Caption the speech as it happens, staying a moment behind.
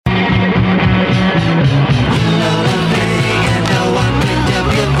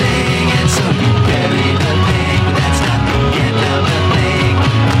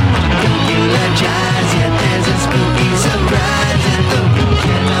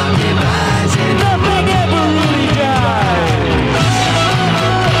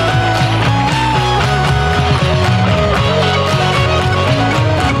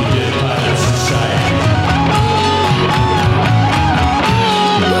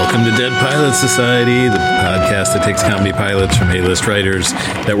Dead Pilot Society, the podcast that takes comedy pilots from A-list writers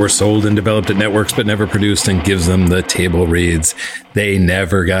that were sold and developed at networks but never produced and gives them the table reads they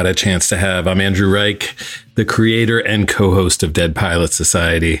never got a chance to have. I'm Andrew Reich, the creator and co-host of Dead Pilot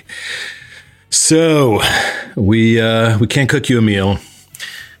Society. So, we can't cook you a meal,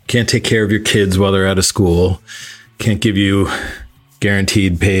 can't take care of your kids while they're out of school, can't give you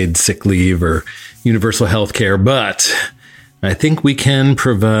guaranteed paid sick leave or universal health care, but I think we can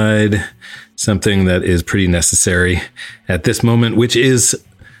provide something that is pretty necessary at this moment, which is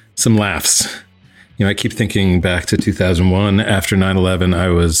some laughs. You know, I keep thinking back to 2001. After 9/11, I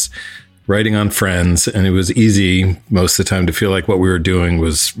was writing on Friends, and it was easy most of the time to feel like what we were doing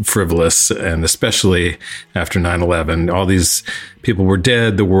was frivolous, and especially after 9/11. All these people were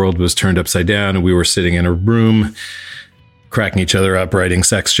dead, the world was turned upside down, and we were sitting in a room cracking each other up, writing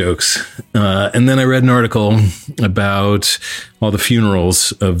sex jokes. And then I read an article about all the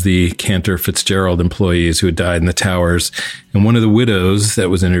funerals of the Cantor Fitzgerald employees who had died in the towers. And one of the widows that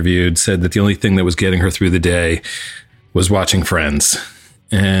was interviewed said that the only thing that was getting her through the day was watching Friends.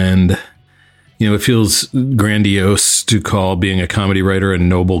 And, you know, it feels grandiose to call being a comedy writer a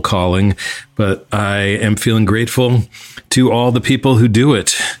noble calling, but I am feeling grateful to all the people who do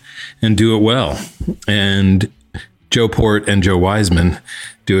it and do it well. And Joe Port and Joe Wiseman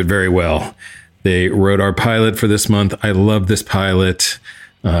do it very well. They wrote our pilot for this month. I love this pilot.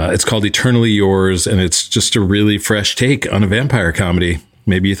 It's called Eternally Yours, and it's just a really fresh take on a vampire comedy.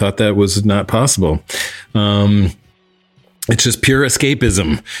 Maybe you thought that was not possible. It's just pure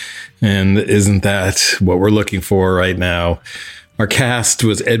escapism, and isn't that what we're looking for right now? Our cast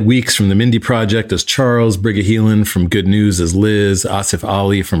was Ed Weeks from the Mindy Project as Charles, Briga Heelan from Good News as Liz, Asif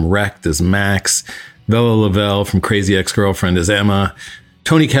Ali from Wrecked as Max, Bella Lavelle from Crazy Ex-Girlfriend as Emma,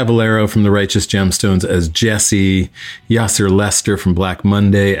 Tony Cavallero from The Righteous Gemstones as Jesse, Yasser Lester from Black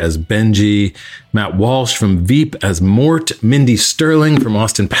Monday as Benji, Matt Walsh from Veep as Mort, Mindy Sterling from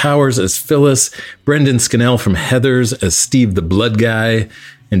Austin Powers as Phyllis, Brendan Scannell from Heathers as Steve the Blood Guy,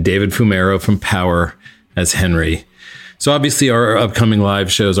 and David Fumero from Power as Henry. So obviously our upcoming live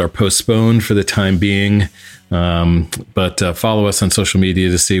shows are postponed for the time being. But follow us on social media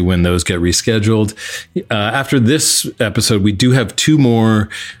to see when those get rescheduled. After this episode, we do have two more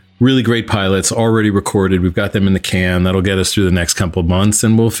really great pilots already recorded. We've got them in the can. That'll get us through the next couple of months,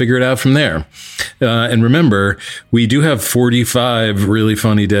 and we'll figure it out from there. And remember, we do have 45 really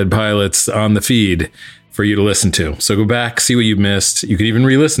funny dead pilots on the feed for you to listen to. So go back, see what you missed. You can even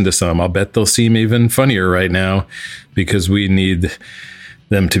re-listen to some. I'll bet they'll seem even funnier right now because we need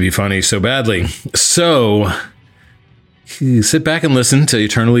them to be funny so badly. So sit back and listen to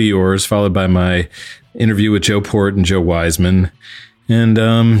Eternally Yours, followed by my interview with Joe Port and Joe Wiseman. And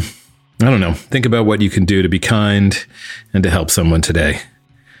I don't know, think about what you can do to be kind and to help someone today.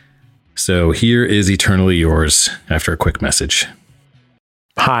 So here is Eternally Yours after a quick message.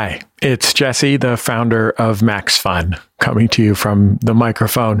 Hi, it's Jesse, the founder of Max Fun, coming to you from the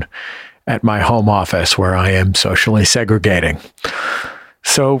microphone at my home office where I am socially segregating.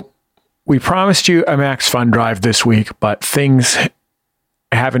 So we promised you a Max Fun Drive this week, but things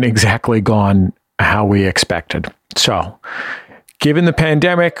haven't exactly gone how we expected. So given the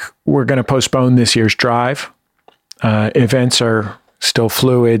pandemic, we're going to postpone this year's drive. Events are still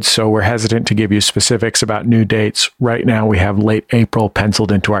fluid, so we're hesitant to give you specifics about new dates. Right now, we have late April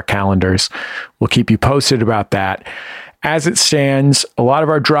penciled into our calendars. We'll keep you posted about that. As it stands, a lot of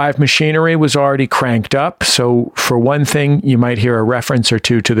our drive machinery was already cranked up. So for one thing, you might hear a reference or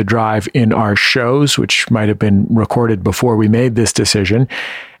two to the drive in our shows, which might have been recorded before we made this decision.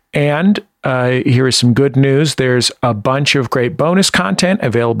 And here is some good news. There's a bunch of great bonus content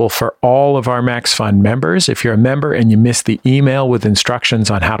available for all of our Max Fun members. If you're a member and you missed the email with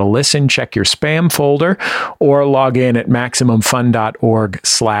instructions on how to listen, check your spam folder or log in at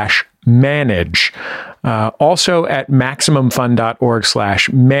MaximumFun.org/manage. Also at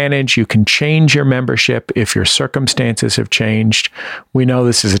MaximumFun.org/manage, you can change your membership if your circumstances have changed. We know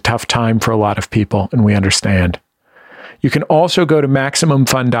this is a tough time for a lot of people, and we understand. You can also go to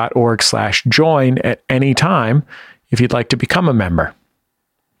MaximumFun.org/join at any time if you'd like to become a member.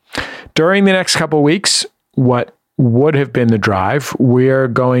 During the next couple of weeks, what would have been the drive. We're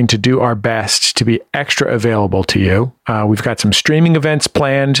going to do our best to be extra available to you. We've got some streaming events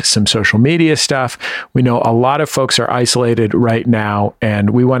planned, some social media stuff. We know a lot of folks are isolated right now,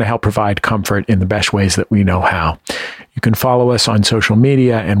 and we want to help provide comfort in the best ways that we know how. You can follow us on social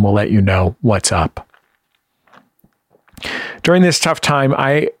media, and we'll let you know what's up. During this tough time,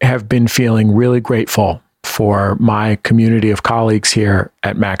 I have been feeling really grateful for my community of colleagues here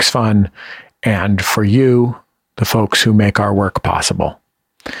at Max Fun and for you, the folks who make our work possible,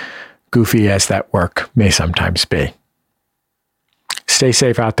 goofy as that work may sometimes be. Stay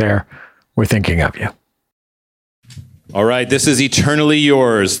safe out there. We're thinking of you. All right, this is Eternally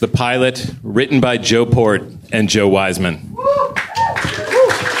Yours, the pilot written by Joe Port and Joe Wiseman.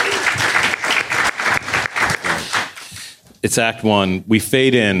 It's Act 1. We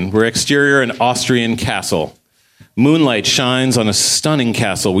fade in. We're exterior an Austrian castle. Moonlight shines on a stunning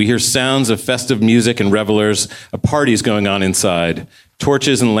castle. We hear sounds of festive music and revelers. A party's going on inside.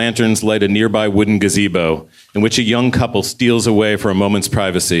 Torches and lanterns light a nearby wooden gazebo, in which a young couple steals away for a moment's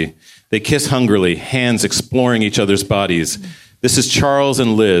privacy. They kiss hungrily, hands exploring each other's bodies. This is Charles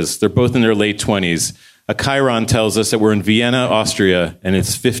and Liz. They're both in their late 20s. A chyron tells us that we're in Vienna, Austria, and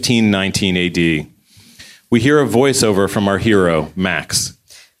it's 1519 AD. We hear a voiceover from our hero, Max.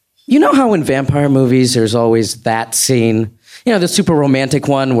 You know how in vampire movies there's always that scene? You know, the super romantic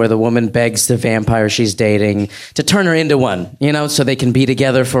one where the woman begs the vampire she's dating to turn her into one, so they can be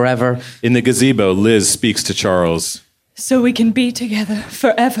together forever. In the gazebo, Liz speaks to Charles. So we can be together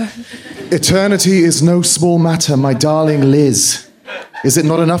forever. Eternity is no small matter, my darling Liz. Is it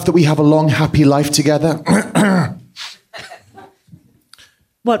not enough that we have a long, happy life together?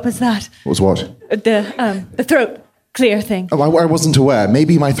 What was that? What was what? The throat clear thing. Oh, I wasn't aware.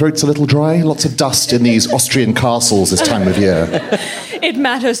 Maybe my throat's a little dry. Lots of dust in these Austrian castles this time of year. It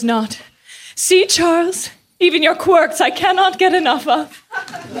matters not. See, Charles, even your quirks I cannot get enough of.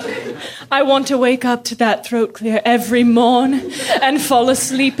 I want to wake up to that throat clear every morn and fall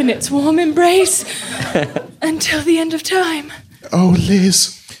asleep in its warm embrace until the end of time. Oh,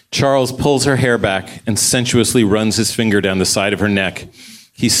 Liz. Charles pulls her hair back and sensuously runs his finger down the side of her neck.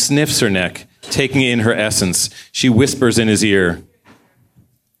 He sniffs her neck, taking in her essence. She whispers in his ear,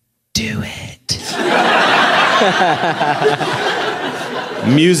 "Do it."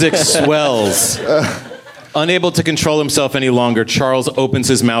 Music swells. Unable to control himself any longer, Charles opens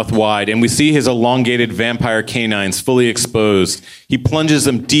his mouth wide, and we see his elongated vampire canines fully exposed. He plunges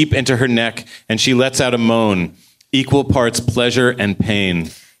them deep into her neck, and she lets out a moan, equal parts pleasure and pain.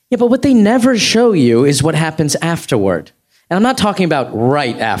 Yeah, but what they never show you is what happens afterward. And I'm not talking about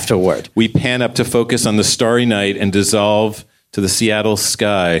right afterward. We pan up to focus on the starry night and dissolve to the Seattle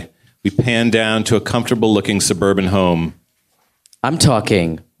sky. We pan down to a comfortable-looking suburban home. I'm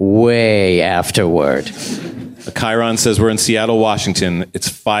talking way afterward. A chyron says we're in Seattle, Washington. It's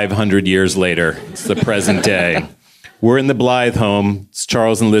 500 years later. It's the present day. We're in the Blythe home. It's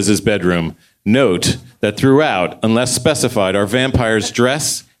Charles and Liz's bedroom. Note that throughout, unless specified, our vampires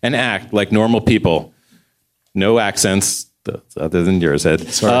dress and act like normal people. No accents, other than yours, Ed.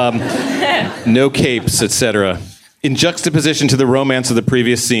 No capes, etc. In juxtaposition to the romance of the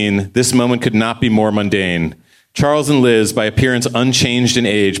previous scene, this moment could not be more mundane. Charles and Liz, by appearance unchanged in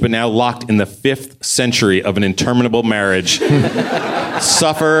age, but now locked in the 5th century of an interminable marriage,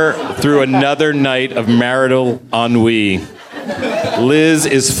 suffer through another night of marital ennui. Liz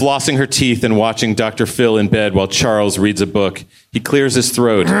is flossing her teeth and watching Dr. Phil in bed while Charles reads a book. He clears his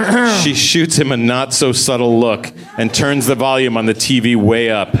throat. She shoots him a not-so-subtle look and turns the volume on the TV way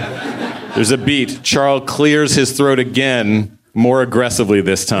up. There's a beat. Charles clears his throat again, more aggressively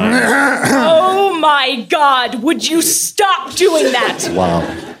this time. Oh my God, would you stop doing that?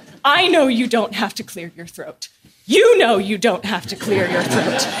 Wow. I know you don't have to clear your throat. You know you don't have to clear your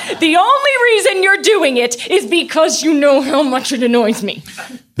throat. The only reason you're doing it is because you know how much it annoys me.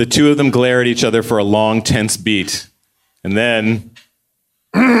 The two of them glare at each other for a long, tense beat. And then...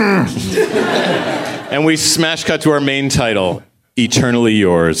 and we smash cut to our main title, Eternally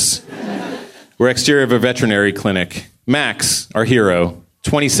Yours. We're exterior of a veterinary clinic. Max, our hero,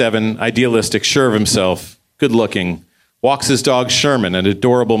 27, idealistic, sure of himself, good-looking, walks his dog Sherman, an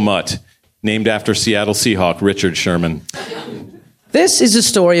adorable mutt, named after Seattle Seahawk Richard Sherman. This is a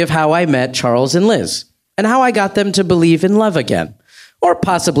story of how I met Charles and Liz, and how I got them to believe in love again. Or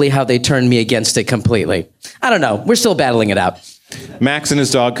possibly how they turned me against it completely. I don't know. We're still battling it out. Max and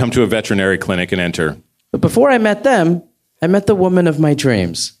his dog come to a veterinary clinic and enter. But before I met them, I met the woman of my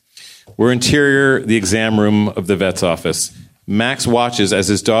dreams. We're interior the exam room of the vet's office. Max watches as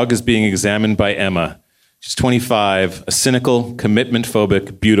his dog is being examined by Emma. She's 25, a cynical,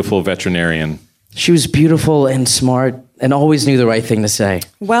 commitment-phobic, beautiful veterinarian. She was beautiful and smart and always knew the right thing to say.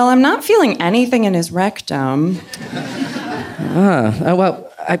 Well, I'm not feeling anything in his rectum.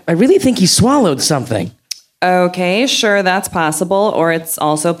 I really think he swallowed something. Okay, sure, that's possible. Or it's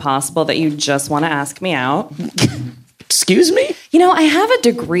also possible that you just want to ask me out. Excuse me? You know, I have a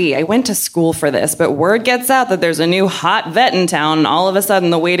degree. I went to school for this, but word gets out that there's a new hot vet in town, and all of a sudden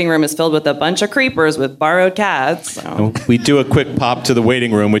the waiting room is filled with a bunch of creepers with borrowed cats. So. We do a quick pop to the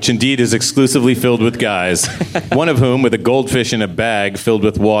waiting room, which indeed is exclusively filled with guys. One of whom, with a goldfish in a bag filled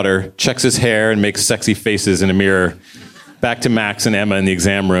with water, checks his hair and makes sexy faces in a mirror. Back to Max and Emma in the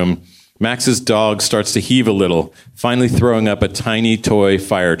exam room. Max's dog starts to heave a little, finally throwing up a tiny toy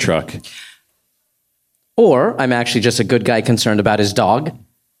fire truck. Or I'm actually just a good guy concerned about his dog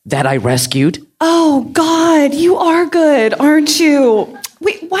that I rescued. Oh, God, you are good, aren't you?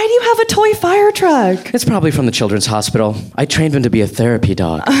 Wait, why do you have a toy fire truck? It's probably from the children's hospital. I trained him to be a therapy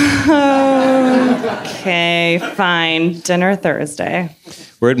dog. Okay, fine. Dinner Thursday.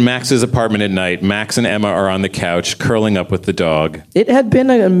 We're at Max's apartment at night. Max and Emma are on the couch, curling up with the dog. It had been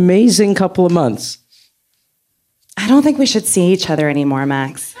an amazing couple of months. I don't think we should see each other anymore,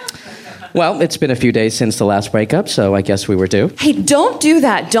 Max. Well, it's been a few days since the last breakup, so I guess we were due. Hey, don't do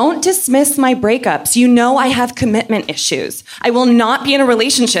that. Don't dismiss my breakups. You know I have commitment issues. I will not be in a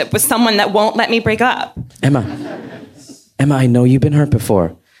relationship with someone that won't let me break up. Emma, I know you've been hurt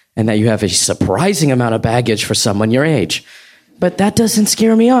before, and that you have a surprising amount of baggage for someone your age. But that doesn't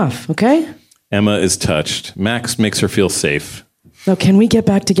scare me off, okay? Emma is touched. Max makes her feel safe. Now, can we get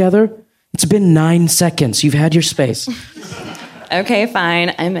back together? It's been 9 seconds. You've had your space. Okay,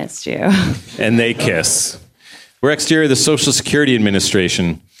 fine. I missed you. And they kiss. We're exterior of the Social Security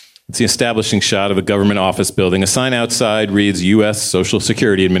Administration. It's the establishing shot of a government office building. A sign outside reads U.S. Social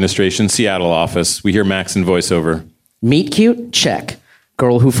Security Administration, Seattle office. We hear Max in voiceover. Meet cute? Check.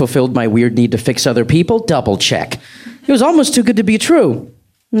 Girl who fulfilled my weird need to fix other people? Double check. It was almost too good to be true.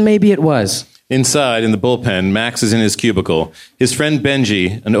 Maybe it was. Inside, in the bullpen, Max is in his cubicle. His friend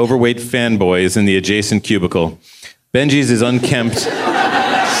Benji, an overweight fanboy, is in the adjacent cubicle. Benji's is unkempt.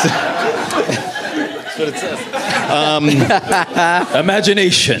 That's what it says.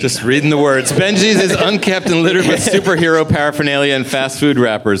 Imagination. Just reading the words. Benji's is unkempt and littered with superhero paraphernalia and fast food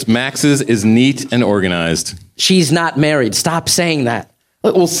wrappers. Max's is neat and organized. She's not married. Stop saying that.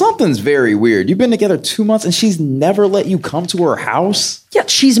 Well, something's very weird. You've been together 2 months and she's never let you come to her house? Yeah,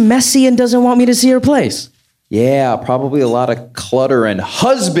 she's messy and doesn't want me to see her place. Yeah, probably a lot of clutter and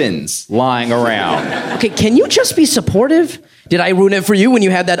husbands lying around. Okay, can you just be supportive? Did I ruin it for you when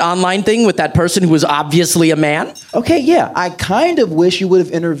you had that online thing with that person who was obviously a man? Okay, yeah, I kind of wish you would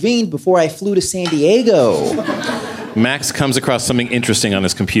have intervened before I flew to San Diego. Max comes across something interesting on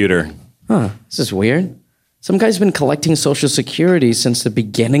his computer. This is weird. Some guy's been collecting Social Security since the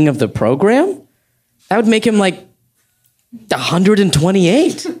beginning of the program? That would make him like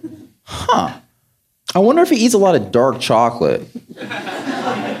 128. Huh. I wonder if he eats a lot of dark chocolate.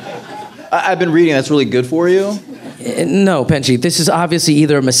 I've been reading that's really good for you. No, Benji, this is obviously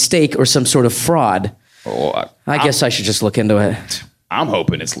either a mistake or some sort of fraud. Oh, I guess I should just look into it. I'm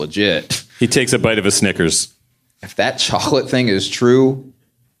hoping it's legit. He takes a bite of a Snickers. If that chocolate thing is true,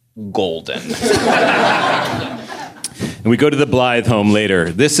 golden. And we go to the Blythe home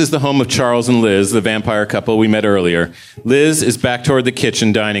later. This is the home of Charles and Liz, the vampire couple we met earlier. Liz is back toward the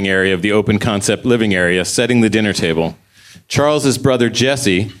kitchen dining area of the open concept living area, setting the dinner table. Charles's brother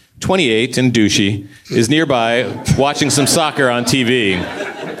Jesse, 28 and douchey, is nearby watching some soccer on TV.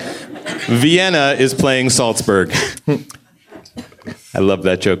 Vienna is playing Salzburg. I love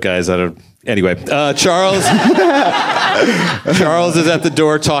that joke, guys. Anyway, Charles is at the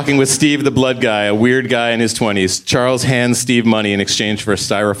door talking with Steve, the blood guy, a weird guy in his 20s. Charles hands Steve money in exchange for a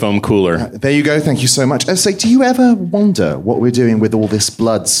styrofoam cooler. There you go. Thank you so much. So, do you ever wonder what we're doing with all this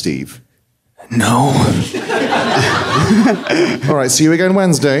blood, Steve? No. All right, see you again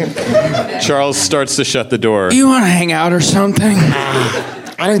Wednesday. Charles starts to shut the door. You want to hang out or something?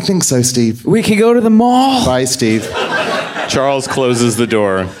 I don't think so, Steve. We could go to the mall. Bye, Steve. Charles closes the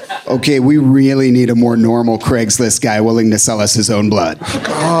door. Okay, we really need a more normal Craigslist guy willing to sell us his own blood.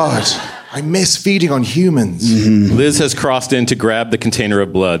 God, I miss feeding on humans. Mm-hmm. Liz has crossed in to grab the container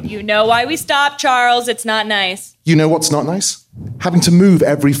of blood. You know why we stopped, Charles. It's not nice. You know what's not nice? Having to move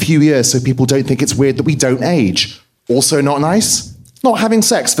every few years so people don't think it's weird that we don't age. Also not nice? Not having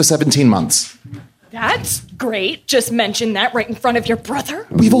sex for 17 months. That's great. Just mention that right in front of your brother.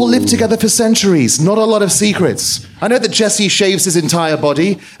 We've all lived together for centuries. Not a lot of secrets. I know that Jesse shaves his entire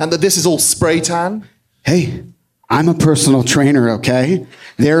body and that this is all spray tan. Hey, I'm a personal trainer, okay?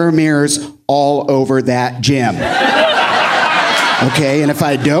 There are mirrors all over that gym. Okay, and if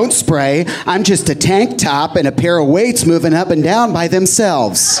I don't spray, I'm just a tank top and a pair of weights moving up and down by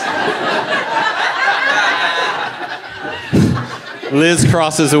themselves. Liz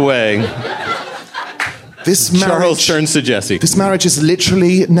crosses away. Charles turns to Jesse. This marriage is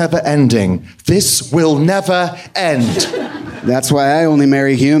literally never ending. This will never end. That's why I only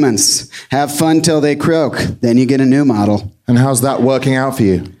marry humans. Have fun till they croak. Then you get a new model. And how's that working out for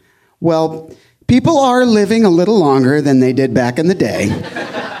you? Well, people are living a little longer than they did back in the day.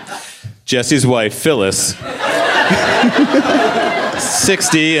 Jesse's wife, Phyllis,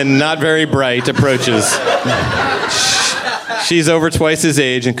 60 and not very bright, approaches. She's over twice his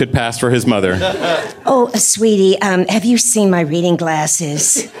age and could pass for his mother. Oh, sweetie, have you seen my reading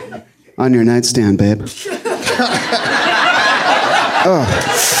glasses? On your nightstand, babe.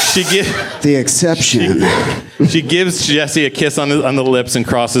 The exception. She gives Jesse a kiss on the lips and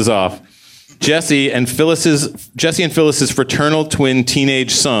crosses off. Jesse and Phyllis's fraternal twin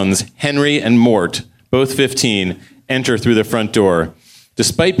teenage sons, Henry and Mort, both 15, enter through the front door.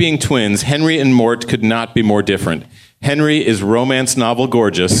 Despite being twins, Henry and Mort could not be more different. Henry is romance novel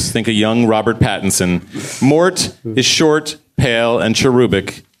gorgeous, think a young Robert Pattinson. Mort is short, pale, and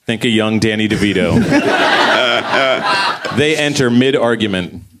cherubic, think a young Danny DeVito. They enter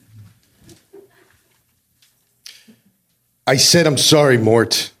mid-argument. I said I'm sorry,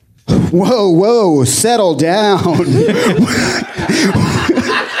 Mort. Whoa, settle down.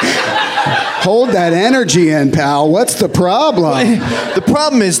 Hold that energy in, pal. What's the problem? The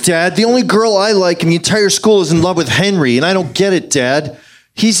problem is, Dad, the only girl I like in the entire school is in love with Henry, and I don't get it, Dad.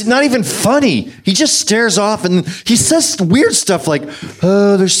 He's not even funny. He just stares off and he says weird stuff like,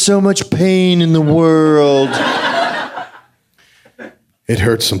 oh, there's so much pain in the world. It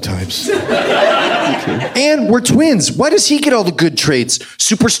hurts sometimes. And we're twins. Why does he get all the good traits?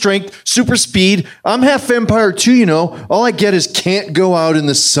 Super strength, super speed. I'm half vampire too, you know. All I get is can't go out in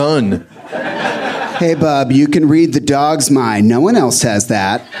the sun. Hey, bub, you can read the dog's mind. No one else has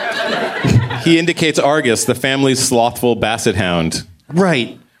that. He indicates Argus, the family's slothful basset hound.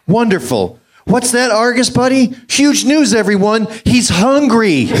 Right. Wonderful. What's that, Argus, buddy? Huge news, everyone. He's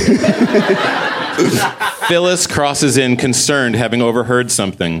hungry. Phyllis crosses in, concerned, having overheard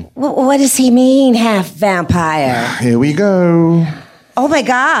something. What does he mean, half vampire? Here we go. Oh my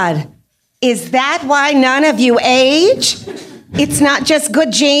God. Is that why none of you age? It's not just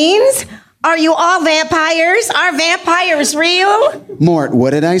good genes? Are you all vampires? Are vampires real? Mort,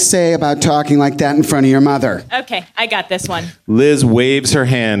 what did I say about talking like that in front of your mother? Okay, I got this one. Liz waves her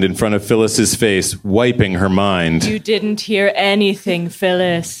hand in front of Phyllis's face, wiping her mind. You didn't hear anything,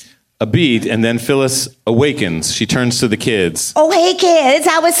 Phyllis. A beat, and then Phyllis awakens. She turns to the kids. Oh, hey kids,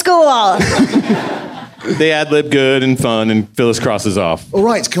 how was school? They ad-lib good and fun, and Phyllis crosses off. All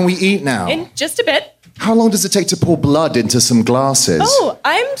right, can we eat now? In just a bit. How long does it take to pour blood into some glasses? Oh,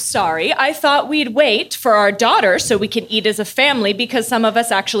 I'm sorry. I thought we'd wait for our daughter so we can eat as a family because some of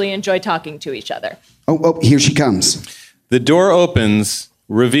us actually enjoy talking to each other. Oh, here she comes. The door opens,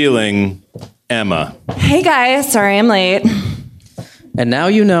 revealing Emma. Hey guys, sorry I'm late. And now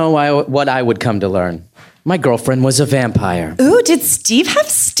you know what I would come to learn. My girlfriend was a vampire. Ooh, did Steve have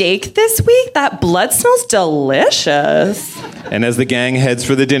steak this week? That blood smells delicious. And as the gang heads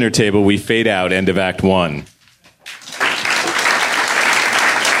for the dinner table, we fade out, end of Act 1.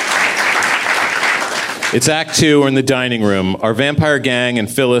 It's Act 2, we're in the dining room. Our vampire gang and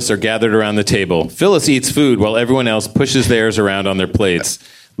Phyllis are gathered around the table. Phyllis eats food while everyone else pushes theirs around on their plates.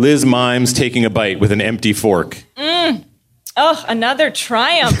 Liz mimes taking a bite with an empty fork. Oh, another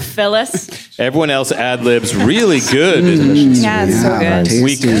triumph, Phyllis. Everyone else ad-libs really good. Yeah, it's so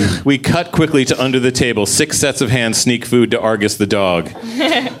good. We cut quickly to under the table. 6 sets of hands sneak food to Argus the dog.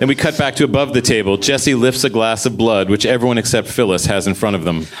 Then we cut back to above the table. Jesse lifts a glass of blood, which everyone except Phyllis has in front of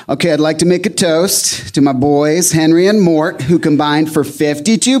them. Okay, I'd like to make a toast to my boys, Henry and Mort, who combined for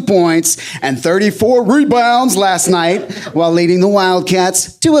 52 points and 34 rebounds last night while leading the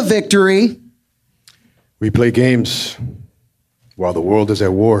Wildcats to a victory. We play games while the world is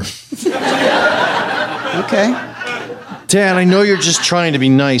at war. Okay. Dad, I know you're just trying to be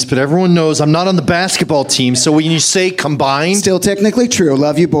nice, but everyone knows I'm not on the basketball team, so when you say combined... Still technically true.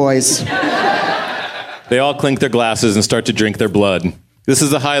 Love you, boys. They all clink their glasses and start to drink their blood. This is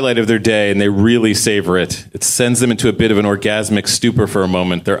the highlight of their day, and they really savor it. It sends them into a bit of an orgasmic stupor for a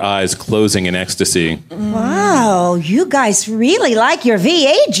moment, their eyes closing in ecstasy. Wow, you guys really like your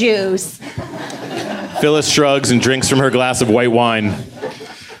VA juice. Phyllis shrugs and drinks from her glass of white wine.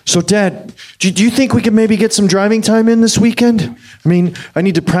 So, Dad, do you think we could maybe get some driving time in this weekend? I mean, I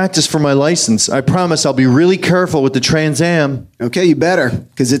need to practice for my license. I promise I'll be really careful with the Trans Am. Okay, you better,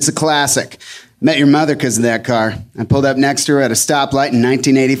 because it's a classic. Met your mother because of that car. I pulled up next to her at a stoplight in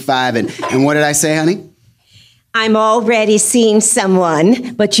 1985, and what did I say, honey? I'm already seeing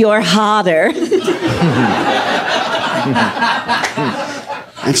someone, but you're hotter.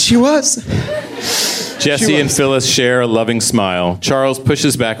 And she was. Jesse and Phyllis share a loving smile. Charles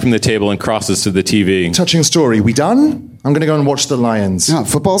pushes back from the table and crosses to the TV. Touching story. We done? I'm going to go and watch the Lions. Oh,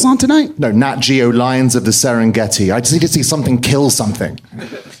 football's on tonight? No, Nat Geo Lions of the Serengeti. I just need to see something kill something.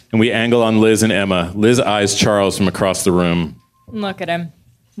 And we angle on Liz and Emma. Liz eyes Charles from across the room. Look at him,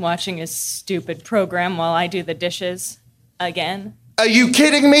 watching his stupid program while I do the dishes. Again. Are you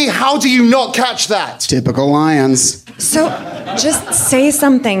kidding me? How do you not catch that? Typical Lions. So, just say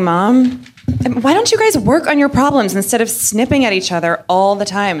something, Mom. Why don't you guys work on your problems instead of snipping at each other all the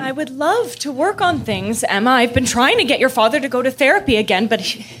time? I would love to work on things, Emma. I've been trying to get your father to go to therapy again, but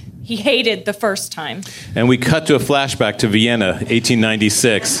he hated the first time. And we cut to a flashback to Vienna,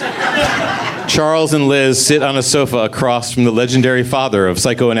 1896. Charles and Liz sit on a sofa across from the legendary father of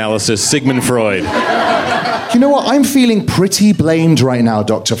psychoanalysis, Sigmund Freud. You know what? I'm feeling pretty blamed right now,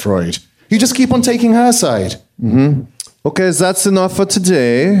 Dr. Freud. You just keep on taking her side. Mm-hmm. Okay, that's enough for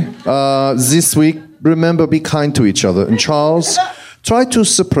today. This week, remember, be kind to each other. And Charles, try to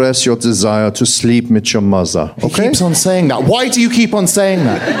suppress your desire to sleep with your mother, okay? He keeps on saying that. Why do you keep on saying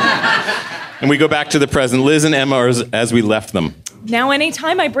that? And we go back to the present. Liz and Emma are as we left them. Now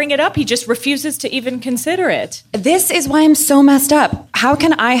anytime I bring it up, he just refuses to even consider it. This is why I'm so messed up. How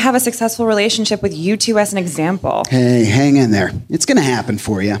can I have a successful relationship with you two as an example? Hey, hang in there. It's going to happen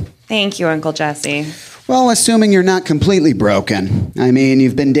for you. Thank you, Uncle Jesse. Well, assuming you're not completely broken. I mean,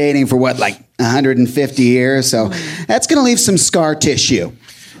 you've been dating for what, like 150 years? So that's going to leave some scar tissue.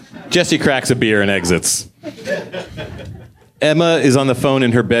 Jesse cracks a beer and exits. Emma is on the phone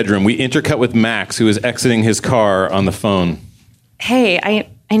in her bedroom. We intercut with Max, who is exiting his car on the phone. Hey,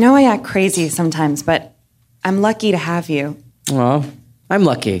 I know I act crazy sometimes, but I'm lucky to have you. Well, I'm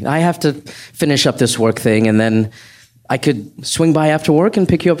lucky. I have to finish up this work thing, and then I could swing by after work and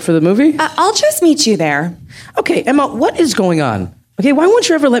pick you up for the movie? I'll just meet you there. Okay, Emma, what is going on? Okay, why won't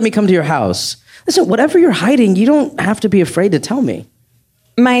you ever let me come to your house? Listen, whatever you're hiding, you don't have to be afraid to tell me.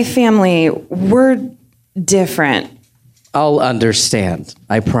 My family, we're different. I'll understand,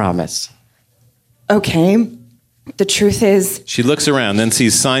 I promise. Okay. The truth is... She looks around, then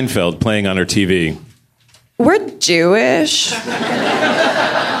sees Seinfeld playing on her TV. We're Jewish.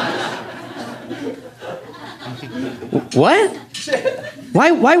 What?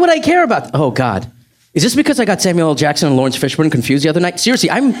 Why would I care about... Oh, God. Is this because I got Samuel L. Jackson and Lawrence Fishburne confused the other night? Seriously,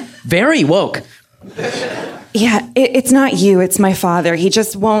 I'm very woke. Yeah, it's not you, it's my father. He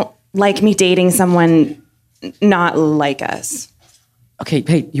just won't like me dating someone not like us. Okay,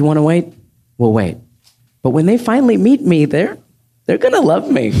 hey, you want to wait? We'll wait. But when they finally meet me, they're going to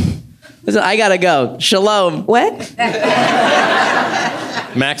love me. Listen, I got to go. Shalom. What?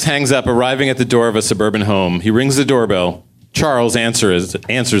 Max hangs up, arriving at the door of a suburban home. He rings the doorbell. Charles answers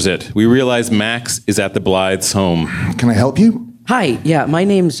it. We realize Max is at the Blythes' home. Can I help you? Hi, yeah, my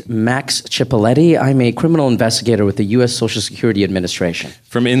name's Max Cipoletti. I'm a criminal investigator with the U.S. Social Security Administration.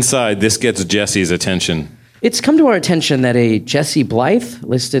 From inside, this gets Jesse's attention. It's come to our attention that a Jesse Blythe,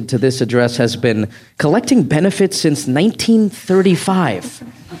 listed to this address, has been collecting benefits since 1935.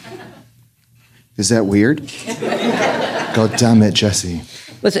 Is that weird? God damn it, Jesse.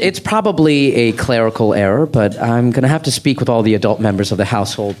 Listen, it's probably a clerical error, but I'm going to have to speak with all the adult members of the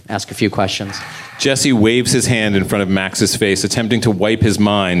household, ask a few questions. Jesse waves his hand in front of Max's face, attempting to wipe his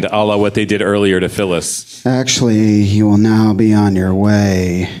mind, a la what they did earlier to Phyllis. Actually, you will now be on your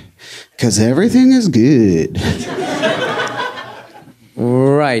way, because everything is good.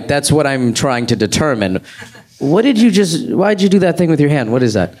 Right, that's what I'm trying to determine. Why'd you do that thing with your hand? What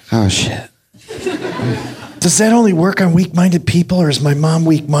is that? Oh, shit. Does that only work on weak-minded people, or is my mom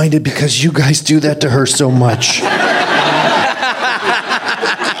weak-minded because you guys do that to her so much?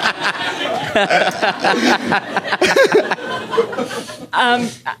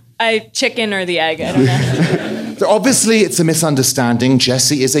 Chicken or the egg, I don't know. So obviously, it's a misunderstanding.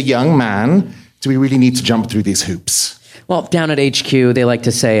 Jesse is a young man. Do we really need to jump through these hoops? Well, down at HQ, they like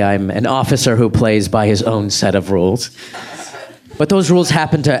to say I'm an officer who plays by his own set of rules. But those rules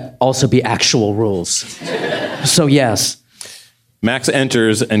happen to also be actual rules. So yes. Max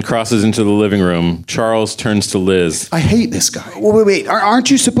enters and crosses into the living room. Charles turns to Liz. I hate this guy. Wait.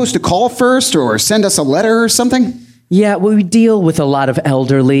 Aren't you supposed to call first or send us a letter or something? Yeah, we deal with a lot of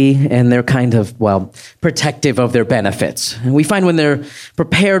elderly, and they're kind of, protective of their benefits. And we find when they're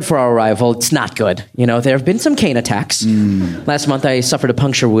prepared for our arrival, it's not good. You know, there have been some cane attacks. Last month, I suffered a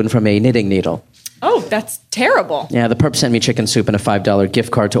puncture wound from a knitting needle. Oh, that's terrible. Yeah, the perp sent me chicken soup and a $5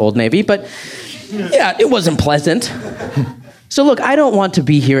 gift card to Old Navy, but Yeah, it wasn't pleasant. So look, I don't want to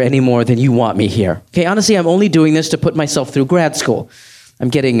be here any more than you want me here. Okay, honestly, I'm only doing this to put myself through grad school. I'm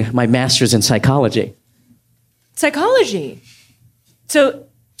getting my master's in psychology. Psychology? So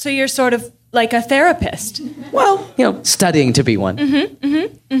you're sort of like a therapist? Well, studying to be one.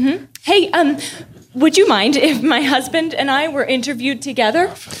 Hey, would you mind if my husband and I were interviewed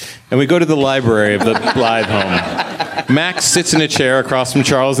together? And we go to the library of the Blythe home. Max sits in a chair across from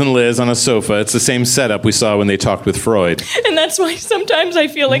Charles and Liz on a sofa. It's the same setup we saw when they talked with Freud. And that's why sometimes I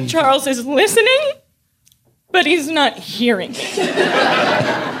feel like Charles is listening, but he's not hearing.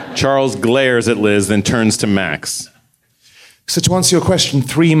 Charles glares at Liz, then turns to Max. So to answer your question,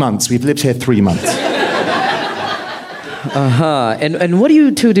 3 months. We've lived here 3 months. And what do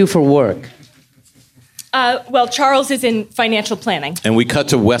you two do for work? Well, Charles is in financial planning. And we cut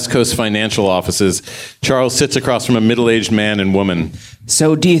to West Coast financial offices. Charles sits across from a middle-aged man and woman.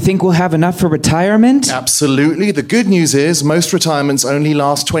 So do you think we'll have enough for retirement? Absolutely. The good news is most retirements only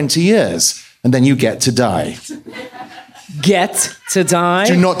last 20 years, and then you get to die. Get to die?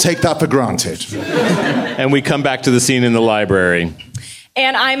 Do not take that for granted. And we come back to the scene in the library.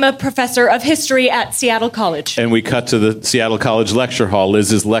 And I'm a professor of history at Seattle College. And we cut to the Seattle College lecture hall.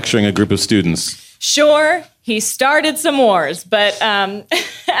 Liz is lecturing a group of students. Sure, he started some wars, but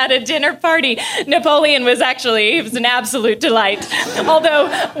at a dinner party, Napoleon was an absolute delight.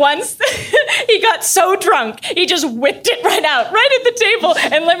 Although once he got so drunk, he just whipped it right out, right at the table.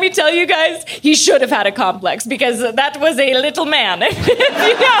 And let me tell you guys, he should have had a complex because that was a little man, if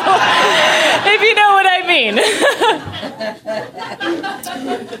you know what I mean.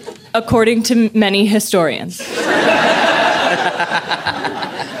 According to many historians.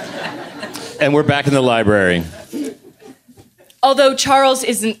 And we're back in the library. Although Charles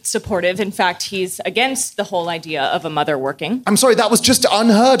isn't supportive. In fact, he's against the whole idea of a mother working. I'm sorry, that was just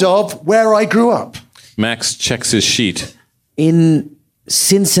unheard of where I grew up. Max checks his sheet. In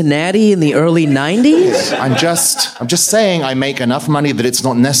Cincinnati in the early 90s? I'm just saying I make enough money that it's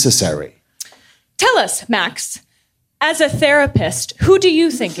not necessary. Tell us, Max, as a therapist, who do you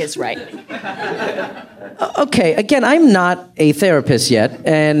think is right? Okay, again, I'm not a therapist yet,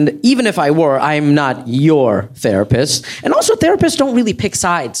 and even if I were, I'm not your therapist. And also, therapists don't really pick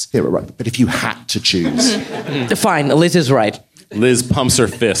sides. Yeah, right. But if you had to choose. Fine, Liz is right. Liz pumps her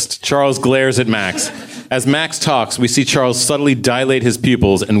fist. Charles glares at Max. As Max talks, we see Charles subtly dilate his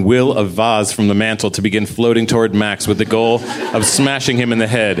pupils and will a vase from the mantel to begin floating toward Max with the goal of smashing him in the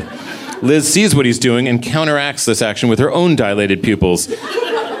head. Liz sees what he's doing and counteracts this action with her own dilated pupils.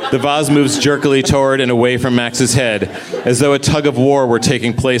 The vase moves jerkily toward and away from Max's head, as though a tug of war were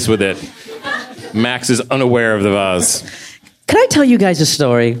taking place with it. Max is unaware of the vase. Can I tell you guys a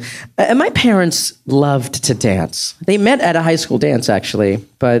story? My parents loved to dance. They met at a high school dance, actually,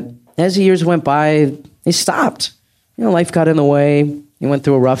 but as the years went by, they stopped. Life got in the way. They went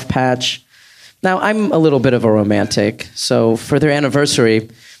through a rough patch. Now, I'm a little bit of a romantic, so for their anniversary,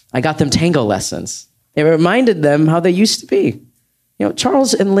 I got them tango lessons. It reminded them how they used to be.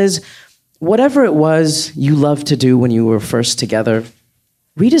 Charles and Liz, whatever it was you loved to do when you were first together,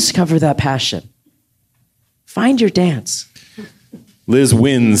 rediscover that passion. Find your dance. Liz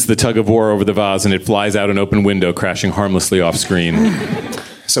wins the tug of war over the vase and it flies out an open window, crashing harmlessly off screen.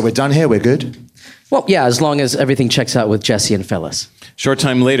 So we're done here, we're good? Well, yeah, as long as everything checks out with Jesse and Phyllis. Short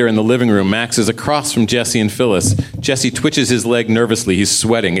time later in the living room, Max is across from Jesse and Phyllis. Jesse twitches his leg nervously. He's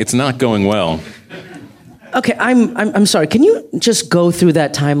sweating. It's not going well. Okay, I'm sorry. Can you just go through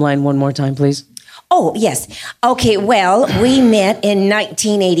that timeline one more time, please? Oh, yes. Okay, well, we met in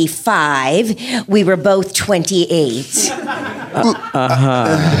 1985. We were both 28.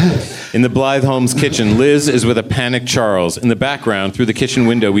 In the Blythe home's kitchen, Liz is with a panicked Charles. In the background, through the kitchen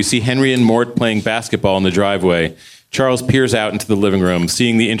window, we see Henry and Mort playing basketball in the driveway. Charles peers out into the living room,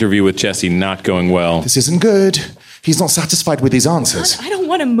 seeing the interview with Jesse not going well. This isn't good. He's not satisfied with his answers. I don't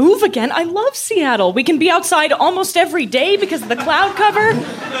want to move again. I love Seattle. We can be outside almost every day because of the cloud cover.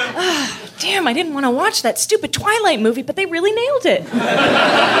 Damn, I didn't want to watch that stupid Twilight movie, but they really nailed it.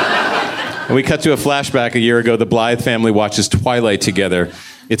 And we cut to a flashback a year ago. The Blythe family watches Twilight together.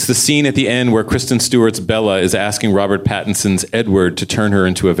 It's the scene at the end where Kristen Stewart's Bella is asking Robert Pattinson's Edward to turn her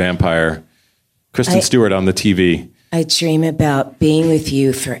into a vampire. Kristen Stewart on the TV. I dream about being with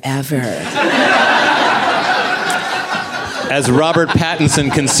you forever. As Robert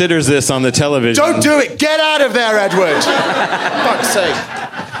Pattinson considers this on the television. Don't do it! Get out of there, Edward! Fuck's sake.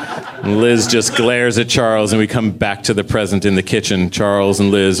 Liz just glares at Charles, and we come back to the present in the kitchen. Charles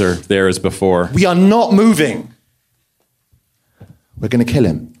and Liz are there as before. We are not moving. We're going to kill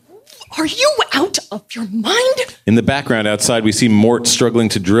him. Are you out of your mind? In the background outside, we see Mort struggling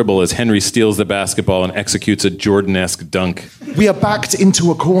to dribble as Henry steals the basketball and executes a Jordan-esque dunk. We are backed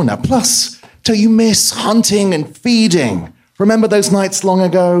into a corner. Plus, do you miss hunting and feeding? Remember those nights long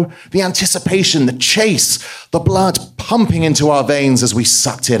ago? The anticipation, the chase, the blood pumping into our veins as we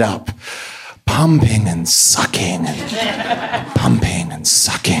sucked it up. Pumping and sucking and pumping and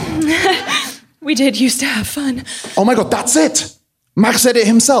sucking. We did used to have fun. Oh my God, that's it. Max said it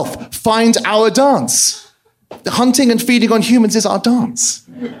himself. Find our dance. Hunting and feeding on humans is our dance.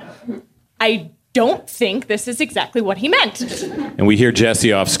 I don't think this is exactly what he meant. And we hear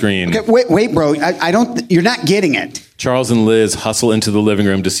Jesse off screen. Okay, wait, bro. I don't. You're not getting it. Charles and Liz hustle into the living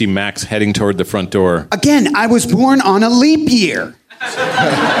room to see Max heading toward the front door. Again, I was born on a leap year.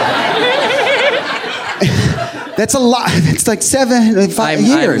 That's a lot. It's like 5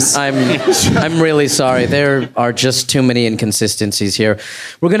 years. I'm really sorry. There are just too many inconsistencies here.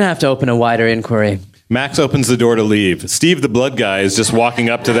 We're going to have to open a wider inquiry. Max opens the door to leave. Steve, the blood guy, is just walking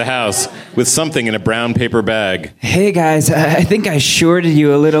up to the house with something in a brown paper bag. Hey guys, I think I shorted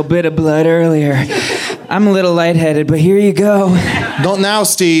you a little bit of blood earlier. I'm a little lightheaded, but here you go. Not now,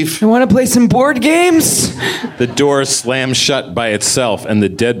 Steve. You want to play some board games? The door slams shut by itself and the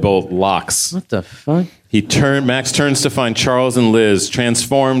deadbolt locks. What the fuck? Max turns to find Charles and Liz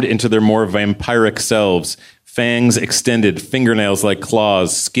transformed into their more vampiric selves. Fangs extended, fingernails like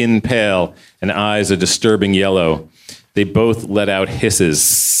claws, skin pale, and eyes a disturbing yellow. They both let out hisses.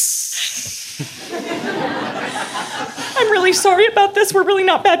 I'm really sorry about this. We're really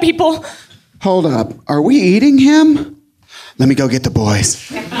not bad people. Hold up. Are we eating him? Let me go get the boys.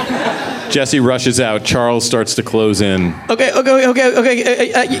 Jesse rushes out. Charles starts to close in. Okay.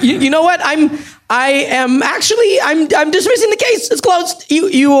 You know what? I'm dismissing the case. It's closed.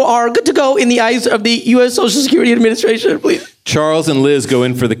 You are good to go in the eyes of the U.S. Social Security Administration, please. Charles and Liz go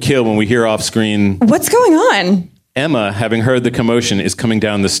in for the kill when we hear off screen. What's going on? Emma, having heard the commotion, is coming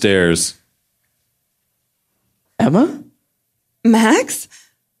down the stairs. Emma? Max?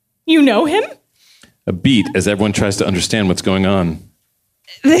 You know him? A beat as everyone tries to understand what's going on.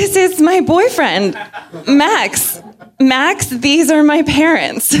 This is my boyfriend, Max. Max, these are my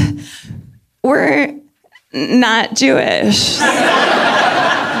parents. We're not Jewish.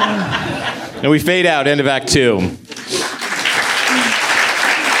 And we fade out, end of Act 2.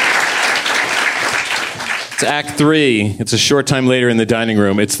 It's Act 3. It's a short time later in the dining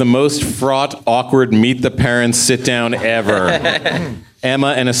room. It's the most fraught, awkward meet the parents sit down ever.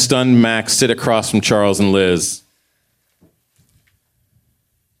 Emma and a stunned Max sit across from Charles and Liz.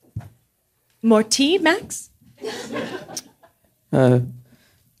 More tea, Max? No.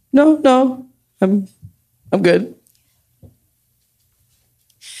 I'm good.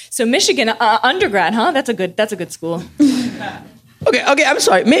 So Michigan undergrad, huh? That's a good school. Okay. I'm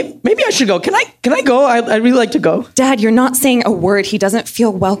sorry. Maybe I should go. Can I go? I'd really like to go. Dad, you're not saying a word. He doesn't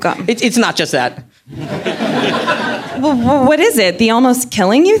feel welcome. It's not just that. What is it? The almost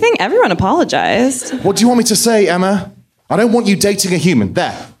killing you thing? Everyone apologized. What do you want me to say, Emma? I don't want you dating a human.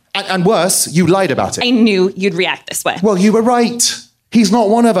 There. And worse, you lied about it. I knew you'd react this way. Well, you were right. He's not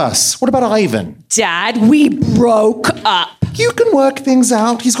one of us. What about Ivan? Dad, we broke up. You can work things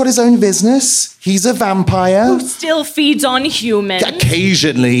out. He's got his own business. He's a vampire. Who still feeds on humans.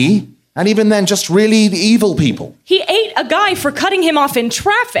 Occasionally. And even then, just really evil people. He ate a guy for cutting him off in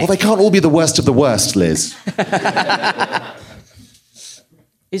traffic. Well, they can't all be the worst of the worst, Liz.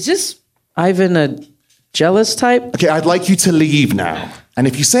 Is this Ivan a jealous type? Okay, I'd like you to leave now. And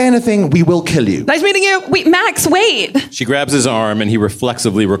if you say anything, we will kill you. Nice meeting you. Wait, Max, wait. She grabs his arm and he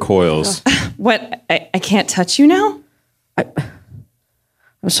reflexively recoils. What? I can't touch you now?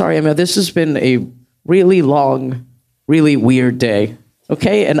 I'm sorry, Emma. This has been a really long, really weird day.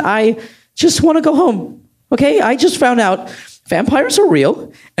 Okay? And I just want to go home. Okay? I just found out vampires are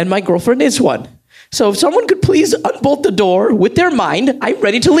real and my girlfriend is one. So if someone could please unbolt the door with their mind, I'm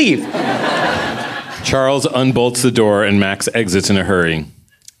ready to leave. Charles unbolts the door and Max exits in a hurry.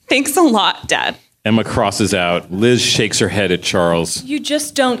 Thanks a lot, Dad. Emma crosses out. Liz shakes her head at Charles. You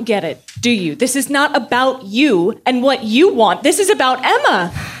just don't get it, do you? This is not about you and what you want. This is about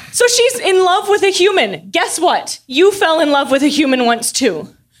Emma. So she's in love with a human. Guess what? You fell in love with a human once too.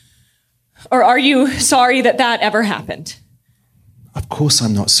 Or are you sorry that ever happened? Of course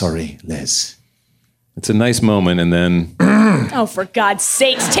I'm not sorry, Liz. It's a nice moment, and then... Oh, for God's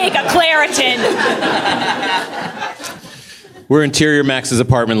sakes, take a Claritin! We're interior Max's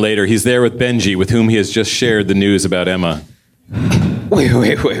apartment later. He's there with Benji, with whom he has just shared the news about Emma.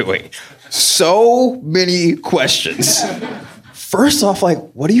 Wait. So many questions. First off,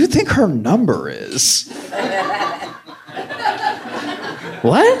 what do you think her number is?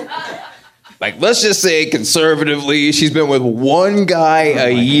 What? Like, let's just say conservatively, she's been with one guy a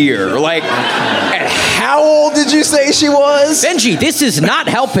year. Like, and how old did you say she was? Benji, this is not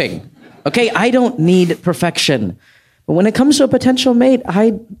helping. Okay, I don't need perfection. But when it comes to a potential mate,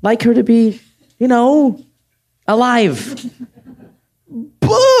 I'd like her to be, alive.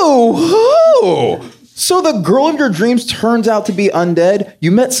 Boo-hoo! So the girl of your dreams turns out to be undead. You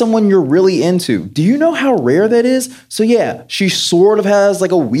met someone you're really into. Do you know how rare that is? So yeah, she sort of has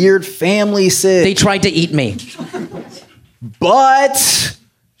like a weird family sit. They tried to eat me. But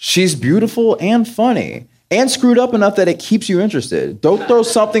she's beautiful and funny. And screwed up enough that it keeps you interested. Don't throw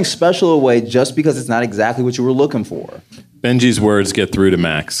something special away just because it's not exactly what you were looking for. Benji's words get through to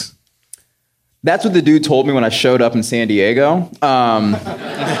Max. That's what the dude told me when I showed up in San Diego.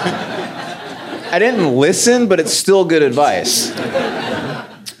 I didn't listen, but it's still good advice.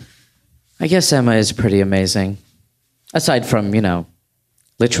 I guess Emma is pretty amazing. Aside from,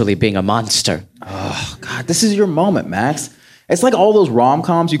 literally being a monster. Oh, God, this is your moment, Max. It's like all those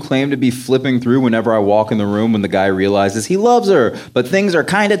rom-coms you claim to be flipping through whenever I walk in the room when the guy realizes he loves her, but things are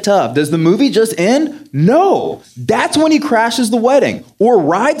kind of tough. Does the movie just end? No. That's when he crashes the wedding or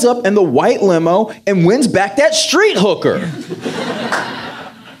rides up in the white limo and wins back that street hooker.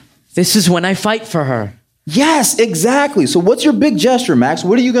 This is when I fight for her. Yes, exactly. So what's your big gesture, Max?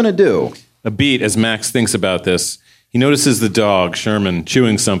 What are you going to do? A beat as Max thinks about this. He notices the dog, Sherman,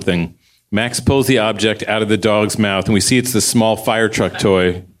 chewing something. Max pulls the object out of the dog's mouth, and we see it's the small fire truck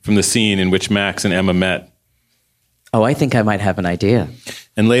toy from the scene in which Max and Emma met. Oh, I think I might have an idea.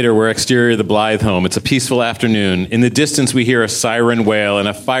 And later, we're exterior of the Blythe home. It's a peaceful afternoon. In the distance, we hear a siren wail, and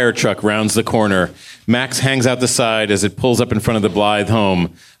a fire truck rounds the corner. Max hangs out the side as it pulls up in front of the Blythe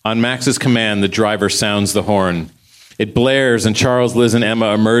home. On Max's command, the driver sounds the horn. It blares, and Charles, Liz, and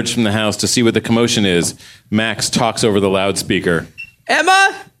Emma emerge from the house to see what the commotion is. Max talks over the loudspeaker.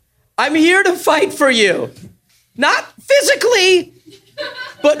 Emma, I'm here to fight for you. Not physically,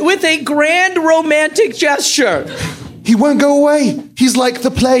 but with a grand romantic gesture. He won't go away. He's like the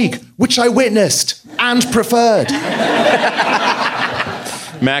plague, which I witnessed and preferred.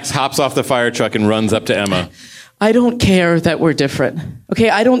 Max hops off the fire truck and runs up to Emma. I don't care that we're different. Okay,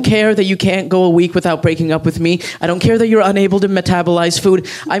 I don't care that you can't go a week without breaking up with me. I don't care that you're unable to metabolize food.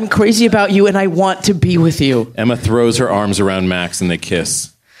 I'm crazy about you and I want to be with you. Emma throws her arms around Max and they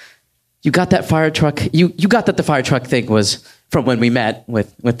kiss. You got that fire truck? You got that the fire truck thing was from when we met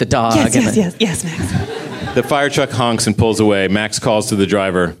with the dog. Yes, Max. The fire truck honks and pulls away. Max calls to the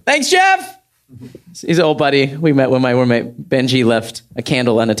driver. Thanks, Jeff! He's an old buddy. We met when my roommate Benji left a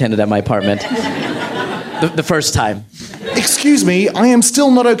candle unattended at my apartment. The first time. Excuse me, I am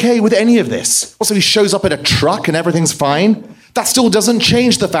still not okay with any of this. Also, he shows up in a truck and everything's fine. That still doesn't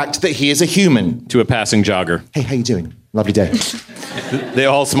change the fact that he is a human. To a passing jogger. Hey, how you doing? Lovely day. They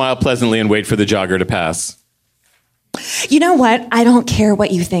all smile pleasantly and wait for the jogger to pass. You know what? I don't care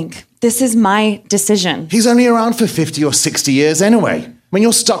what you think. This is my decision. He's only around for 50 or 60 years anyway. I mean,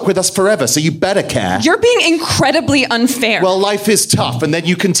 you're stuck with us forever, so you better care. You're being incredibly unfair. Well, life is tough, and then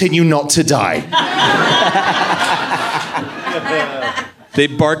you continue not to die. They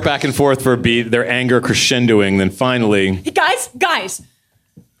bark back and forth for a beat, their anger crescendoing, then finally... Hey, guys,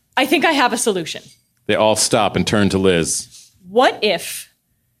 I think I have a solution. They all stop and turn to Liz. What if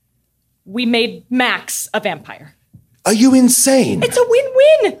we made Max a vampire? Are you insane? It's a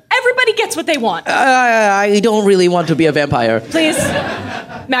win-win. Everybody gets what they want. I don't really want to be a vampire. Please,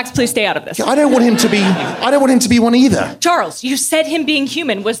 Max, please stay out of this. I don't want him to be one either. Charles, you said him being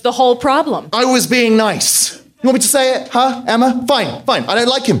human was the whole problem. I was being nice. You want me to say it, huh, Emma? Fine. I don't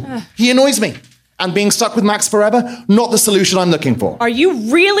like him. He annoys me. And being stuck with Max forever, not the solution I'm looking for. Are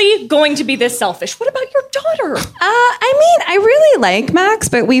you really going to be this selfish? What about your daughter? I really like Max,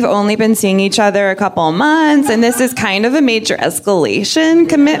 but we've only been seeing each other a couple months, and this is kind of a major escalation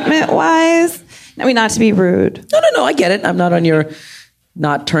commitment-wise. I mean, not to be rude. No, I get it. I'm not on your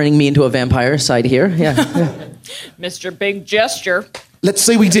not turning me into a vampire side here. Yeah. Mr. Big Gesture. Let's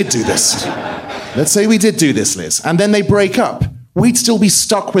say we did do this. Liz. And then they break up. We'd still be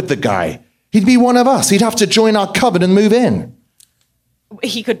stuck with the guy. He'd be one of us. He'd have to join our coven and move in.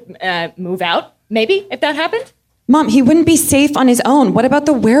 He could move out, maybe, if that happened? Mom, he wouldn't be safe on his own. What about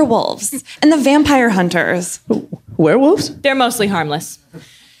the werewolves and the vampire hunters? Werewolves? They're mostly harmless.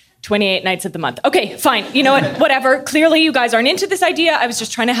 28 nights of the month. Okay, fine. You know what? Whatever. Clearly, you guys aren't into this idea. I was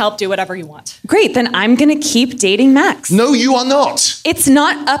just trying to help. Do whatever you want. Great, then I'm going to keep dating Max. No, you are not. It's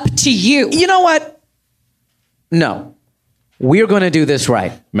not up to you. You know what? No. We're going to do this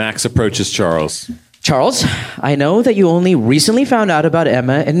right. Max approaches Charles. Charles, I know that you only recently found out about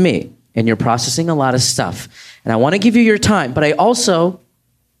Emma and me, and you're processing a lot of stuff. And I want to give you your time, but I also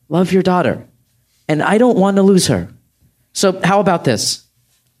love your daughter. and I don't want to lose her. So how about this?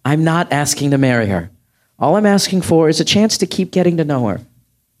 I'm not asking to marry her. All I'm asking for is a chance to keep getting to know her.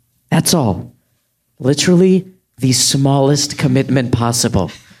 That's all. Literally the smallest commitment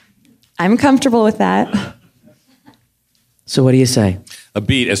possible. I'm comfortable with that. So what do you say? A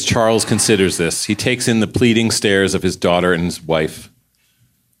beat as Charles considers this. He takes in the pleading stares of his daughter and his wife.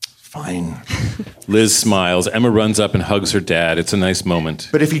 Fine. Liz smiles. Emma runs up and hugs her dad. It's a nice moment.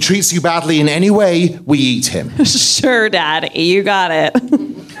 But if he treats you badly in any way, we eat him. Sure, Dad. You got it.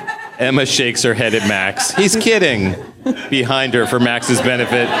 Emma shakes her head at Max. He's kidding. Behind her, for Max's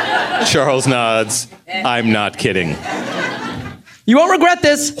benefit, Charles nods. I'm not kidding. You won't regret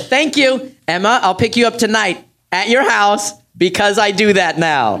this. Thank you. Emma, I'll pick you up tonight at your house because I do that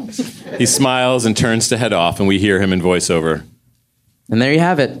now. He smiles and turns to head off, and we hear him in voiceover. And there you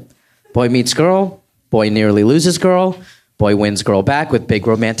have it. Boy meets girl, boy nearly loses girl, boy wins girl back with big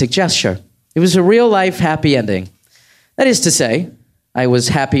romantic gesture. It was a real-life happy ending. That is to say, I was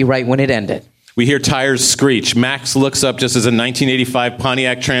happy right when it ended. We hear tires screech. Max looks up just as a 1985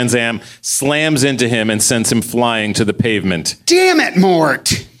 Pontiac Trans Am slams into him and sends him flying to the pavement. Damn it,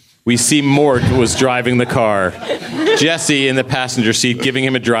 Mort! We see Mort was driving the car. Jesse in the passenger seat giving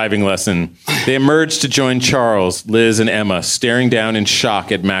him a driving lesson. They emerge to join Charles, Liz, and Emma, staring down in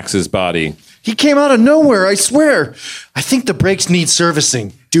shock at Max's body. He came out of nowhere, I swear. I think the brakes need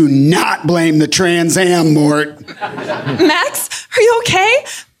servicing. Do not blame the Trans Am, Mort. Max, are you okay?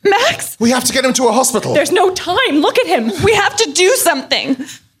 Max? We have to get him to a hospital. There's no time. Look at him. We have to do something.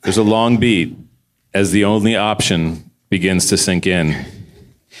 There's a long beat as the only option begins to sink in.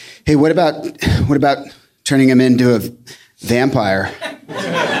 Hey, what about turning him into a vampire?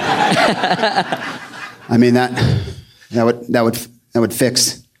 I mean that would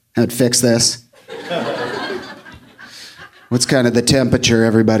fix this. What's kind of the temperature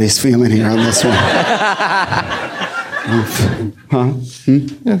everybody's feeling here on this one?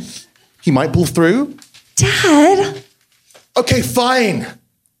 Yeah. He might pull through. Dad? Okay, fine.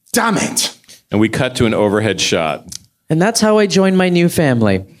 Damn it. And we cut to an overhead shot. And that's how I joined my new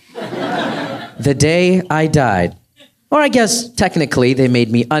family. The day I died. Or I guess technically they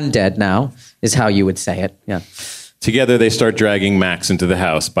made me undead now, is how you would say it. Yeah. Together they start dragging Max into the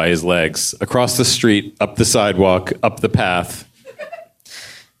house by his legs, across the street, up the sidewalk, up the path.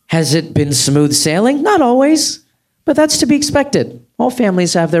 Has it been smooth sailing? Not always. But that's to be expected. All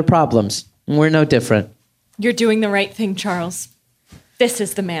families have their problems, and we're no different. You're doing the right thing, Charles. This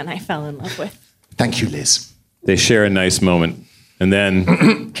is the man I fell in love with. Thank you, Liz. They share a nice moment. And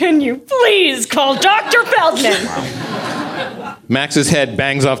then... Can you please call Dr. Feldman? Max's head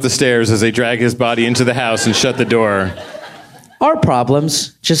bangs off the stairs as they drag his body into the house and shut the door. Our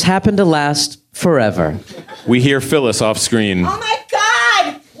problems just happen to last forever. We hear Phyllis off screen. Oh my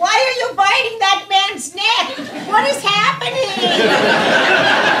God! Why are you biting that man's neck? What is happening?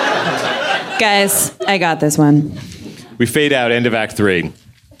 Guys, I got this one. We fade out, end of Act 3.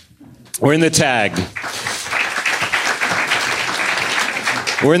 We're in the tag.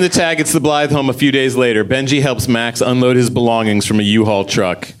 It's the Blythe home a few days later. Benji helps Max unload his belongings from a U-Haul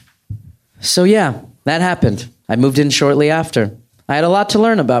truck. So yeah, that happened. I moved in shortly after. I had a lot to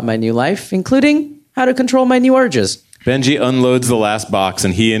learn about my new life, including how to control my new urges. Benji unloads the last box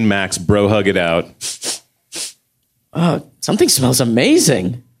and he and Max bro hug it out. Oh, something smells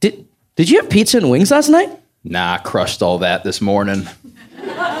amazing. Did you have pizza and wings last night? Nah, crushed all that this morning.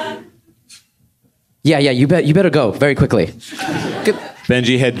 Yeah, you better go very quickly.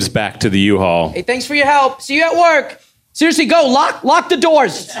 Benji heads back to the U-Haul. Hey, thanks for your help. See you at work. Seriously, go. Lock the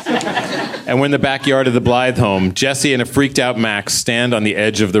doors. And we're in the backyard of the Blythe home. Jesse and a freaked out Max stand on the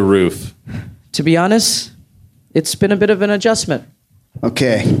edge of the roof. To be honest, it's been a bit of an adjustment.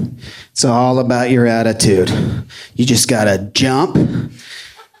 Okay, it's all about your attitude. You just gotta jump.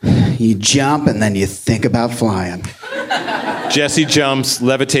 You jump and then you think about flying. Jesse jumps,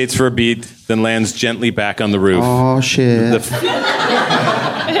 levitates for a beat, then lands gently back on the roof. Oh, shit.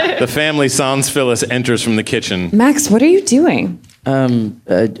 The family sans Phyllis enters from the kitchen. Max, what are you doing?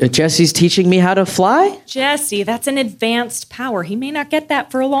 Jesse's teaching me how to fly? Jesse, that's an advanced power. He may not get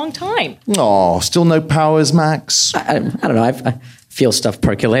that for a long time. Oh, still no powers, Max? I don't know. I feel stuff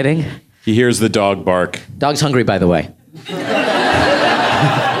percolating. He hears the dog bark. Dog's hungry, by the way.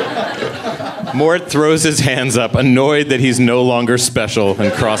 Mort throws his hands up, annoyed that he's no longer special,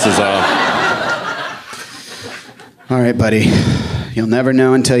 and crosses off. All right, buddy. You'll never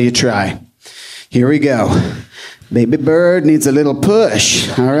know until you try. Here we go. Baby bird needs a little push.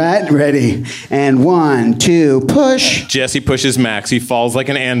 All right, ready? And 1, 2, push. Jesse pushes Max. He falls like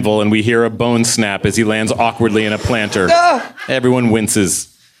an anvil, and we hear a bone snap as he lands awkwardly in a planter. Everyone winces.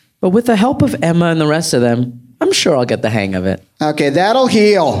 But with the help of Emma and the rest of them, I'm sure I'll get the hang of it. Okay, that'll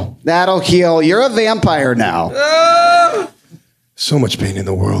heal. That'll heal. You're a vampire now. So much pain in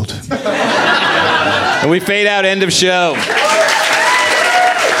the world. And we fade out, end of show.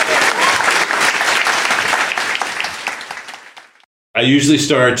 I usually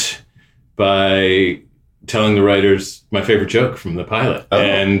start by telling the writers my favorite joke from the pilot.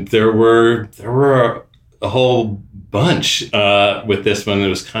 And there were a whole bunch with this one. It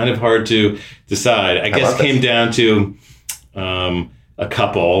was kind of hard to decide. I guess it came down to a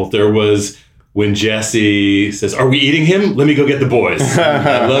couple. There was when Jesse says, "Are we eating him? Let me go get the boys."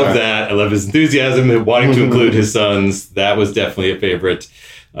 I love that. I love his enthusiasm and wanting to include his sons. That was definitely a favorite.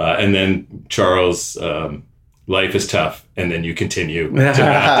 And then Charles, life is tough, and then you continue to not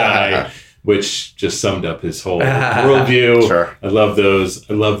die, which just summed up his whole worldview. Sure. I love those.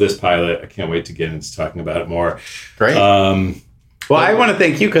 I love this pilot. I can't wait to get into talking about it more. Great. Well, I want to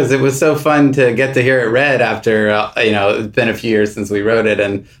thank you because it was so fun to get to hear it read after, it's been a few years since we wrote it.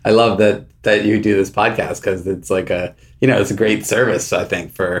 And I love that you do this podcast because it's like it's a great service, I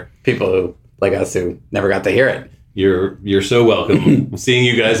think, for people who like us who never got to hear it. You're so welcome. Seeing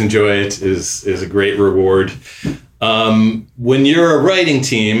you guys enjoy it is a great reward. When you're a writing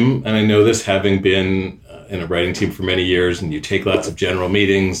team, and I know this having been in a writing team for many years, and you take lots of general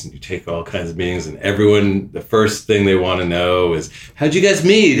meetings and you take all kinds of meetings, and everyone, the first thing they want to know is, how'd you guys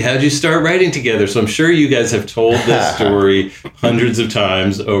meet? How'd you start writing together? So I'm sure you guys have told this story hundreds of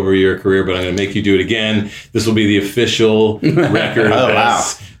times over your career, but I'm going to make you do it again. This will be the official record of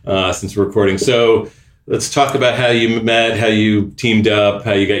this since we're recording. So let's talk about how you met, how you teamed up,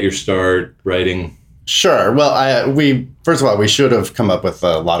 how you got your start writing. Sure. Well, first of all, we should have come up with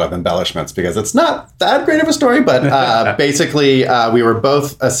a lot of embellishments because it's not that great of a story. But basically, we were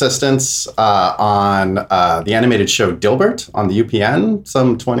both assistants on the animated show Dilbert on the UPN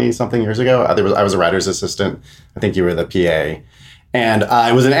some 20-something years ago. I was a writer's assistant. I think you were the PA. And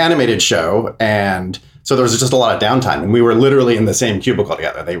it was an animated show. And so there was just a lot of downtime. And we were literally in the same cubicle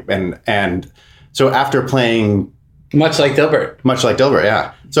together. And so after playing... Much like Dilbert,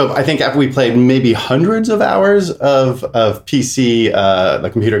 yeah. So I think after we played maybe hundreds of hours of PC, the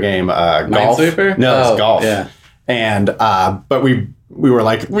computer game, golf. Minesweeper? No, it's golf. Yeah. And but we were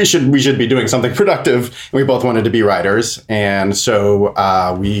like, we should be doing something productive. And we both wanted to be writers, and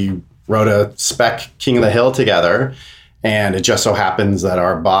so we wrote a spec King of the Hill together. And it just so happens that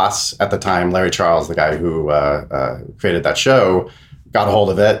our boss at the time, Larry Charles, the guy who created that show, got a hold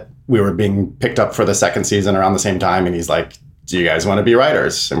of it. We were being picked up for the second season around the same time, and he's like, "Do you guys want to be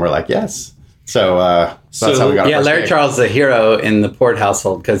writers?" And we're like, "Yes." So that's how we got. Yeah, Larry Charles is a hero in the Port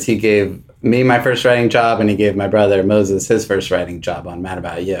household because he gave me my first writing job, and he gave my brother Moses his first writing job on Mad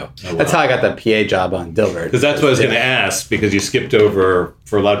About You. Oh, wow. That's how I got the PA job on Dilbert. Because that's what I was going to ask, because you skipped over,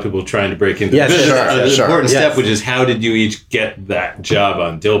 for a lot of people trying to break into the business, the important step, which is how did you each get that job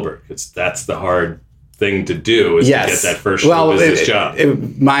on Dilbert? Because that's the hard thing to do, is to get that first business job.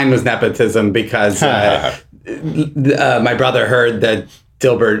 Mine was nepotism because my brother heard that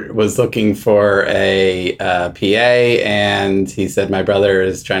Dilbert was looking for a PA, and he said, my brother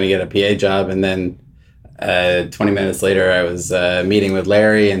is trying to get a PA job. And then 20 minutes later, I was meeting with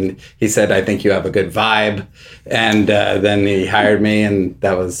Larry, and he said, I think you have a good vibe. And then he hired me, and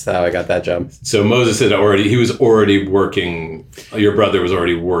that was how I got that job. So Moses he was already working, your brother was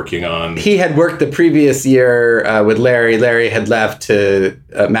already working on... He had worked the previous year with Larry. Larry had left to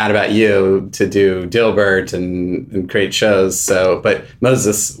Mad About You to do Dilbert and create shows. But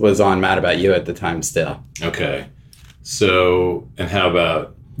Moses was on Mad About You at the time still. Okay. So, and how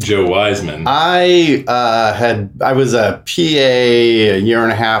about Joe Wiseman? I was a PA a year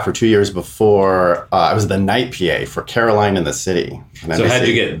and a half or 2 years before. I was the night PA for Caroline in the City. So how did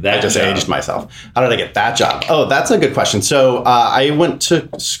you get that job? I just aged myself. How did I get that job? Oh, that's a good question. So I went to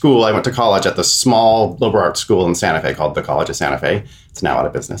school. I went to college at the small liberal arts school in Santa Fe called the College of Santa Fe. It's now out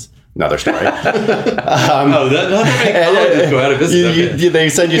of business. Another story. That go out of business. They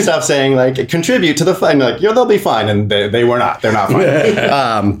send you stuff saying like contribute to the fund. Like they'll be fine, and they were not. They're not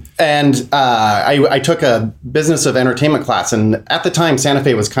fine. I took a business of entertainment class, and at the time Santa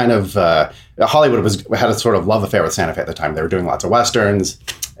Fe was kind of Hollywood had a sort of love affair with Santa Fe at the time. They were doing lots of westerns.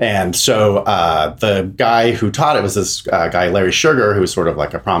 And so the guy who taught it was this guy, Larry Sugar, who was sort of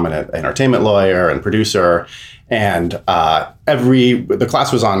like a prominent entertainment lawyer and producer. And the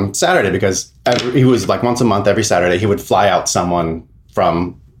class was on Saturday because he was like once a month, every Saturday, he would fly out someone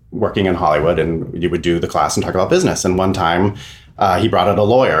from working in Hollywood, and you would do the class and talk about business. And one time he brought out a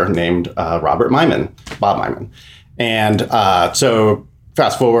lawyer named Bob Myman. And so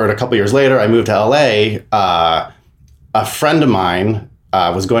fast forward a couple years later, I moved to LA. A friend of mine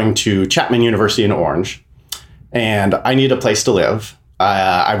was going to Chapman University in Orange, and I needed a place to live.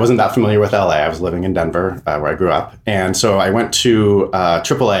 I wasn't that familiar with LA. I was living in Denver, where I grew up. And so I went to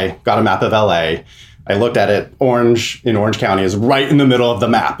AAA, got a map of LA. I looked at it. Orange County is right in the middle of the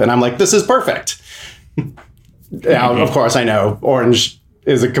map. And I'm like, this is perfect. Now, of course, I know Orange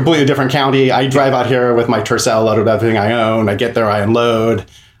is a completely different county. I drive out here with my Tercel loaded with everything I own. I get there, I unload.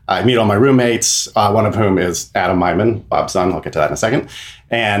 I meet all my roommates, one of whom is Adam Wiseman, Bob's son. I'll get to that in a second.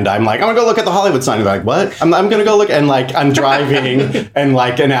 And I'm like, I'm going to go look at the Hollywood sign. He's like, what? I'm going to go look. And like, I'm driving and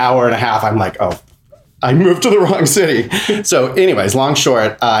like an hour and a half, I'm like, oh, I moved to the wrong city. So anyways, long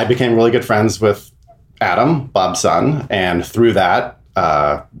short, I became really good friends with Adam, Bob's son. And through that,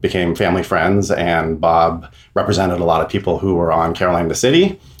 became family friends. And Bob represented a lot of people who were on Caroline the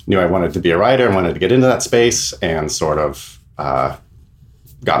City, knew I wanted to be a writer and wanted to get into that space, and sort of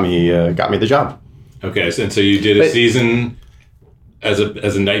got me the job. Okay, so you did a season as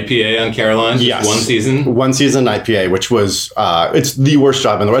a night PA on Caroline? Yes. One season night PA, which was, it's the worst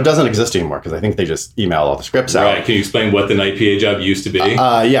job in the world. It doesn't exist anymore because I think they just email all the scripts out. Right. Can you explain what the night PA job used to be?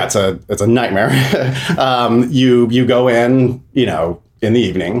 Yeah, it's a nightmare. You go in, in the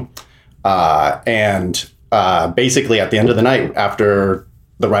evening, and basically at the end of the night, after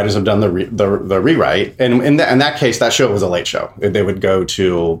the writers have done the rewrite, and in that case, that show was a late show. They would go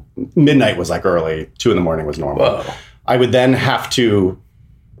to midnight was like early, 2 a.m. was normal. Whoa. I would then have to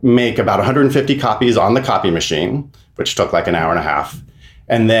make about 150 copies on the copy machine, which took like an hour and a half,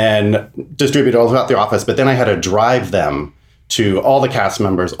 and then distribute all throughout the office. But then I had to drive them to all the cast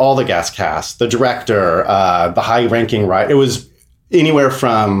members, all the guest cast, the director, the high-ranking writer. It was anywhere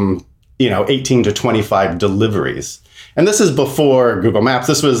from 18 to 25 deliveries. And this is before Google Maps.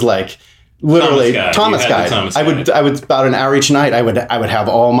 This was like literally Thomas Guide. I would about an hour each night. I would have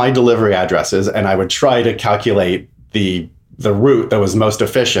all my delivery addresses, and I would try to calculate the route that was most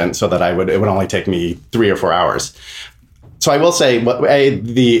efficient, so that it would only take me 3 or 4 hours. So I will say,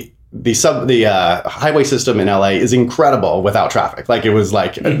 the highway system in LA is incredible without traffic. Like, it was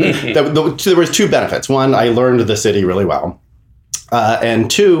like there was 2 benefits. One, I learned the city really well,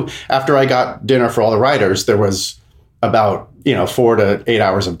 and 2, after I got dinner for all the writers, there was about 4 to 8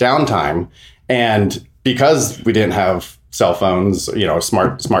 hours of downtime, and because we didn't have cell phones,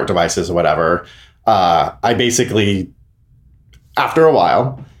 smart devices or whatever, I basically, after a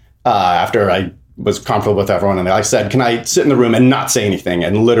while, after I was comfortable with everyone, and I said, can I sit in the room and not say anything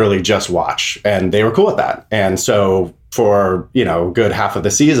and literally just watch? And they were cool with that. And so for a good half of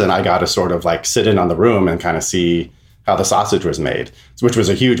the season, I got to sort of like sit in on the room and kind of see how the sausage was made, which was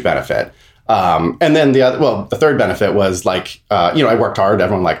a huge benefit. And then the third benefit was like, I worked hard,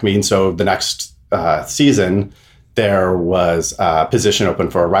 everyone liked me. And so the next season, there was a position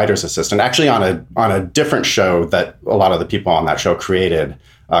open for a writer's assistant, actually on a different show that a lot of the people on that show created,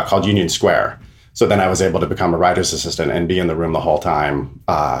 called Union Square. So then I was able to become a writer's assistant and be in the room the whole time.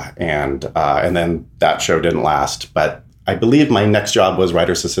 And then that show didn't last. But I believe my next job was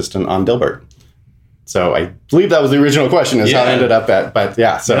writer's assistant on Dilbert. So I believe that was the original question, is how I ended up at. But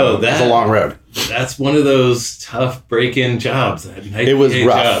yeah, so it was a long road. That's one of those tough break-in jobs. It was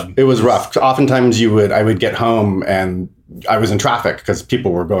rough. It was rough. Oftentimes I would get home and I was in traffic because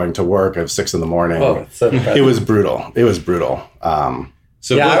people were going to work at 6 a.m. Oh, so it was brutal.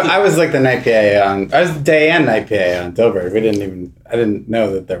 I was like the night PA I was day and night PA on Dilbert. I didn't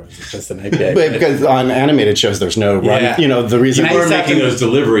know that there was just a night PA. But because on animated shows, there's no run. The reason you were making those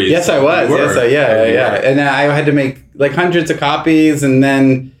deliveries. Yes, I was. Yeah. And I had to make like hundreds of copies, and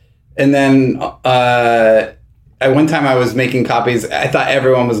then at one time I was making copies. I thought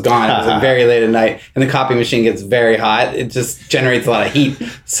everyone was gone. It was like very late at night, and the copy machine gets very hot. It just generates a lot of heat.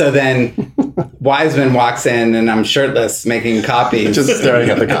 So then Wiseman walks in, and I'm shirtless making copies, just staring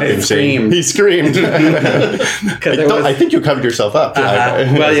at the copy machine. He screamed. I think you covered yourself up.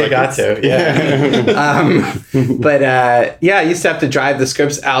 Well, you got to. Yeah. But I used to have to drive the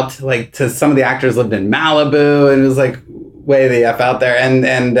scripts out to some of the actors lived in Malibu, and it was like way the F out there, and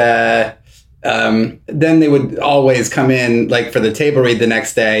then they would always come in like for the table read the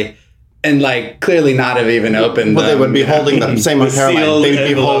next day, and like clearly not have even opened. Well, they would be holding the same with Caroline.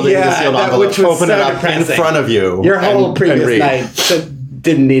 They'd be holding the sealed envelope, which was open it up depressing. In front of you. Your whole previous night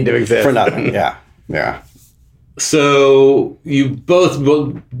didn't need to exist for nothing. Yeah. So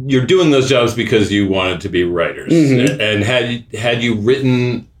you're doing those jobs because you wanted to be writers, and had you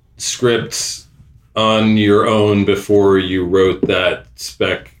written scripts on your own before you wrote that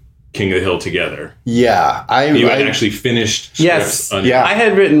spec King of the Hill together? Yeah. You had actually finished scripts? Yes. I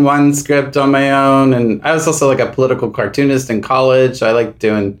had written one script on my own, and I was also like a political cartoonist in college. So I liked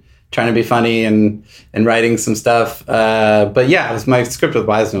doing trying to be funny and writing some stuff. But yeah, my script with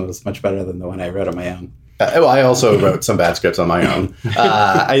Wiseman was much better than the one I wrote on my own. Well, I also wrote some bad scripts on my own.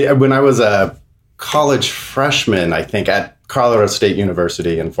 When I was a college freshman, I think, at Colorado State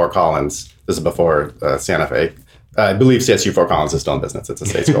University in Fort Collins. This is before Santa Fe. I believe CSU Fort Collins is still in business. It's a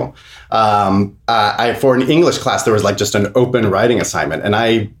state school. For an English class, there was like just an open writing assignment. And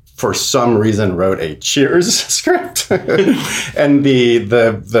I, for some reason, wrote a Cheers script. And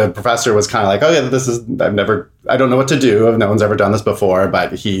the professor was kind of like, oh yeah, I don't know what to do. No one's ever done this before,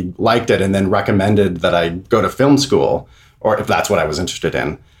 but he liked it and then recommended that I go to film school, or if that's what I was interested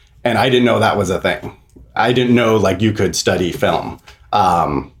in. And I didn't know that was a thing. I didn't know like you could study film.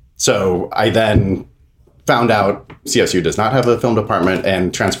 So I then found out CSU does not have a film department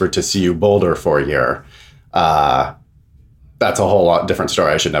and transferred to CU Boulder for a year. That's a whole lot different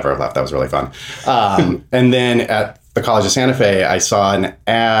story. I should never have left. That was really fun. And then at the College of Santa Fe, I saw an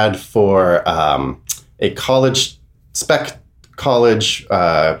ad for a college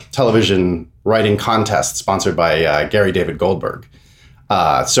television writing contest sponsored by Gary David Goldberg.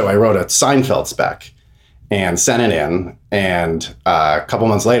 So I wrote a Seinfeld spec and sent it in. And a couple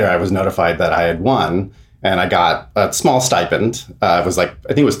months later, I was notified that I had won. And I got a small stipend. It was like, I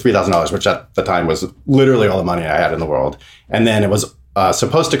think it was $3,000, which at the time was literally all the money I had in the world. And then it was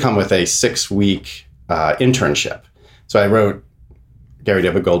supposed to come with a 6-week internship. So I wrote Gary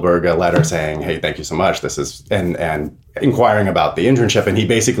David Goldberg a letter saying, hey, thank you so much. This is, and inquiring about the internship. And he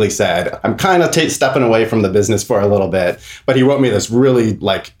basically said, I'm kind of stepping away from the business for a little bit. But he wrote me this really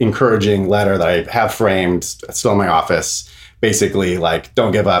like encouraging letter that I have framed, still in my office. Basically like,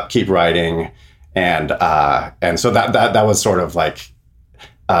 don't give up, keep writing. And so that was sort of like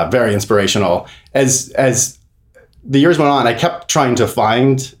very inspirational. As the years went on, I kept trying to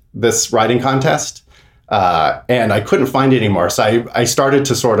find this writing contest, and I couldn't find it anymore. So I started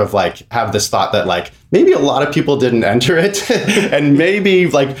to sort of like have this thought that like maybe a lot of people didn't enter it, and maybe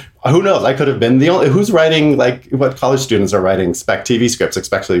like who knows, I could have been the only who's writing like what college students are writing spec TV scripts,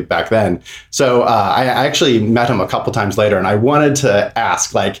 especially back then. So I actually met him a couple times later, and I wanted to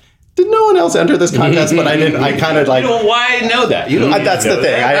ask like, did no one else enter this contest? But I didn't. I kind of like. You know why know that? You don't. That's the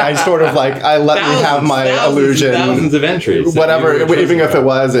thing. I sort of like I let me have my illusion. Thousands of entries. Whatever, even if it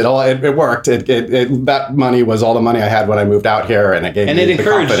was, it worked. It that money was all the money I had when I moved out here, and it gave me the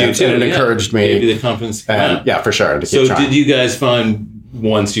confidence. And it encouraged me. Gave you the confidence. Yeah, for sure. So did you guys find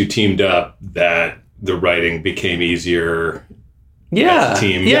once you teamed up that the writing became easier? Yeah. As a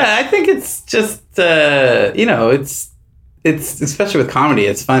team? Yeah, I think it's just it's especially with comedy,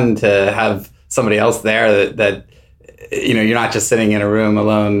 it's fun to have somebody else there that you're not just sitting in a room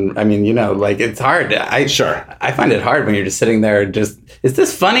alone. I mean, like it's hard. I find it hard when you're just sitting there. Just, is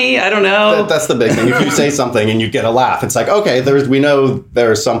this funny? I don't know. That's the big thing. If you say something and you get a laugh, it's like, okay, we know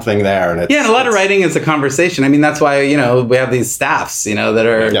there's something there. And a lot of writing is a conversation. I mean, that's why we have these staffs, that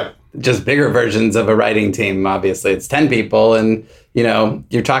are just bigger versions of a writing team. Obviously, it's 10 people, and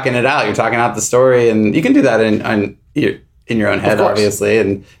you're talking it out. You're talking out the story, and you can do that in your own head, obviously,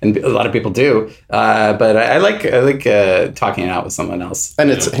 and a lot of people do. But I like talking it out with someone else. And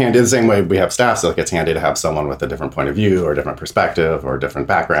it's handy the same way we have staff, so it's handy to have someone with a different point of view or a different perspective or a different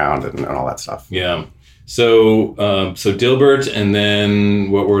background and all that stuff. Yeah. So Dilbert, and then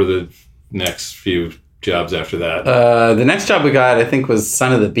what were the next few jobs after that? The next job we got, I think, was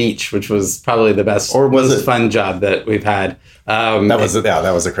Son of the Beach, which was probably the best, or most fun job that we've had. That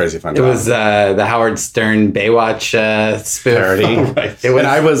was a crazy fun job. It was the Howard Stern Baywatch spoof parody. Right. It was, and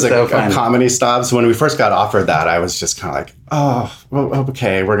I was so a comedy snob, so when we first got offered that, I was just kind of like, oh, well,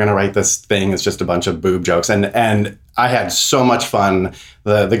 okay, we're gonna write this thing. It's just a bunch of boob jokes, and I had so much fun.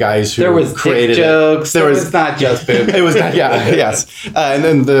 The guys who created jokes. There was not just boob. It was yes. And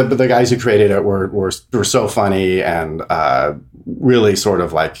then the guys who created it were so funny and really sort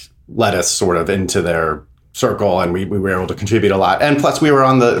of like let us sort of into their circle, and we were able to contribute a lot. And plus, we were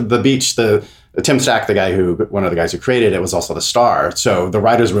on the beach. Tim Stack, one of the guys who created it, was also the star. So the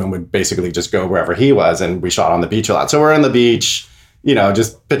writers' room would basically just go wherever he was, and we shot on the beach a lot. So we're on the beach,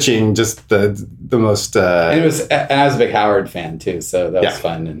 just pitching just the most. And I was a big Howard fan too, so that was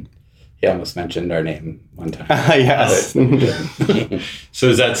fun. And he almost mentioned our name one time. Yes. So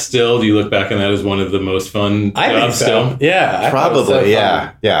is that still? Do you look back on that as one of the most fun jobs? Think so. Still? Yeah, probably. So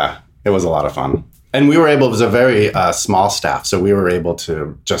yeah. It was a lot of fun. And it was a very small staff, so we were able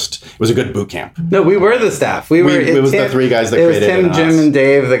to it was a good boot camp. No, we were the staff. It was the three guys that created it. It was Tim, Jim, and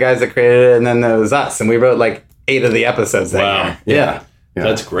Dave, the guys that created it, and then there was us. And we wrote like 8 of the episodes that year. Yeah.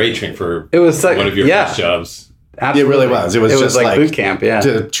 That's great for it was like, one of your first jobs. Absolutely. It really was. It was just like boot camp,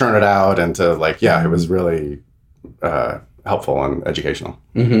 to churn it out and to it was really helpful and educational.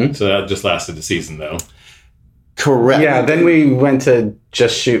 So that just lasted a season, though. Correct. Yeah, then we went to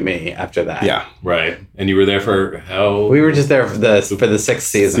Just Shoot Me after that. Yeah. Right. And you were there for how? We were just there for the 6th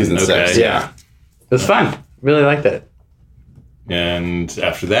season. Season 6. Yeah. It was fun. Really liked it. And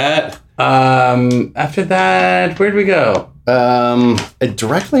after that? Where'd we go?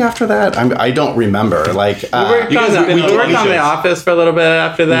 Directly after that, I don't remember. Like we worked on The Office for a little bit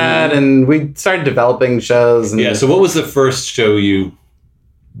after that, and we started developing shows. And So what was the first show you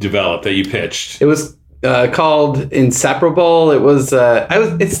developed that you pitched? It was called Inseparable. It was.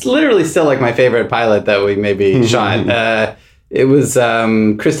 It's literally still like my favorite pilot that we maybe shot. It was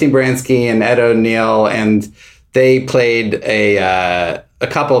Christine Baranski and Ed O'Neill, and they played a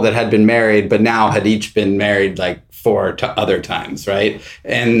couple that had been married, but now had each been married like 4 other times, right?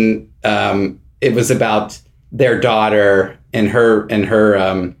 And it was about their daughter and her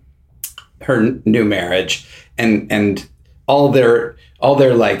new marriage, and all their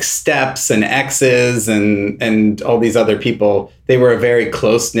like steps and exes and all these other people. They were a very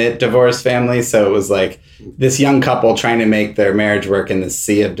close-knit divorce family, so it was like this young couple trying to make their marriage work in the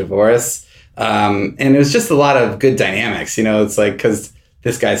sea of divorce. And it was just a lot of good dynamics, it's like, because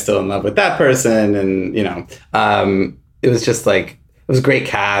this guy's still in love with that person, and it was just like, it was a great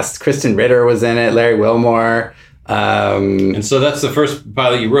cast. Kristen Ritter was in it, Larry Wilmore. And so that's the first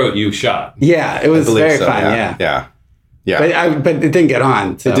pilot you wrote, you shot. Yeah, it was very fun. Yeah. But it didn't get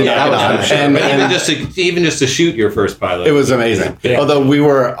on. So it did not get on. And even just to shoot your first pilot, it was amazing. Yeah. Although we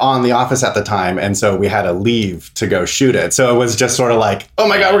were on The Office at the time, and so we had to leave to go shoot it. So it was just sort of like, oh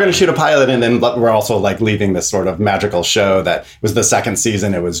my God, we're going to shoot a pilot, and then we're also like leaving this sort of magical show that was the 2nd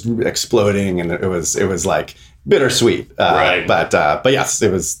season. It was exploding, and it was like bittersweet. Right. But yes,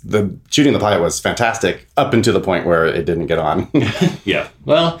 it was shooting the pilot was fantastic up until the point where it didn't get on. Yeah.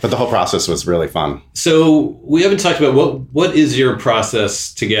 Well, but the whole process was really fun. So we haven't talked about what is your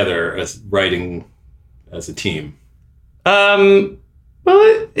process together as writing as a team? Well,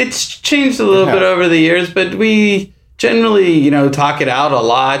 it's changed a little bit over the years, but we generally, talk it out a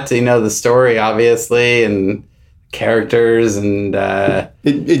lot. The story, obviously, and characters, and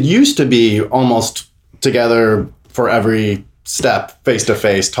it used to be almost together for every step, face to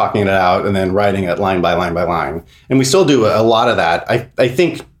face, talking it out, and then writing it line by line by line. And we still do a lot of that. I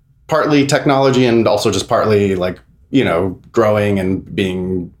think partly technology, and also just partly like, growing and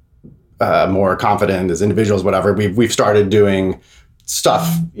being more confident as individuals, whatever. We've started doing stuff,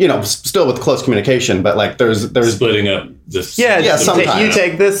 still with close communication, but like there's splitting up this. Yeah, sometimes. You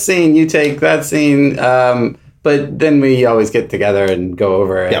take this scene, you take that scene, but then we always get together and go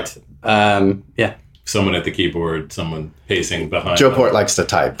over it. Yep. Someone at the keyboard, someone pacing behind. Joe Port likes to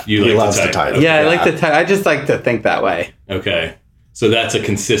type. He loves to type. Yeah, I like to type. I just like to think that way. Okay. So that's a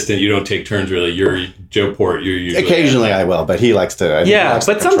consistent, you don't take turns really. You're Joe Port. You're usually. Occasionally I will, but he likes to.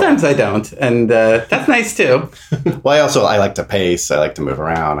 But sometimes I don't. And that's nice too. Well, I like to pace. I like to move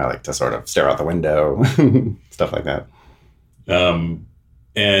around. I like to sort of stare out the window, stuff like that.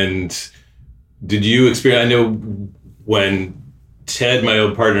 And did you experience, I know when Ted, my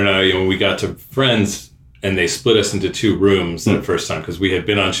old partner, and I, when we got to Friends, and they split us into 2 rooms the first time, because we had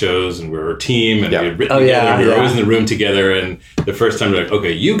been on shows and we were a team, and we had written together. We were always in the room together. And the first time, we're like,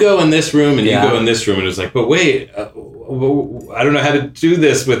 okay, you go in this room and you go in this room. And it was like, but wait, I don't know how to do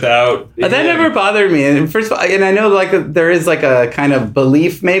this without. That never bothered me. And first of all, and I know like there is like a kind of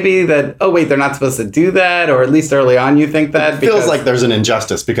belief maybe that, oh wait, they're not supposed to do that, or at least early on you think that. It feels like there's an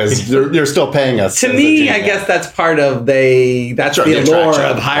injustice because you're still paying us. To me, I guess that's part of the allure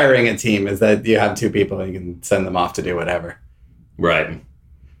of hiring a team, is that you have 2 people and you can send them off to do whatever. Right.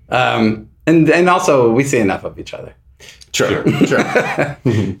 And also we see enough of each other. Sure.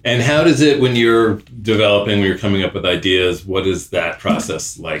 And how does it, when you're developing, when you're coming up with ideas, what is that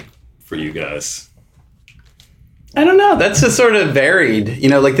process like for you guys? I don't know. That's just sort of varied.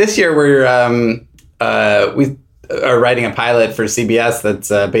 Like this year we are writing a pilot for CBS that's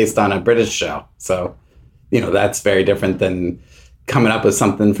based on a British show. So, that's very different than coming up with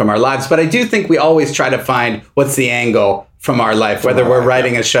something from our lives. But I do think we always try to find what's the angle from our life, whether we're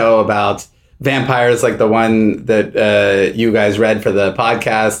writing a show about vampires like the one that you guys read for the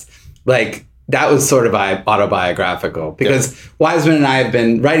podcast. Like that was sort of autobiographical because Wiseman and I have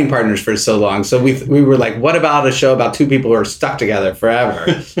been writing partners for so long. So we were like, what about a show about 2 people who are stuck together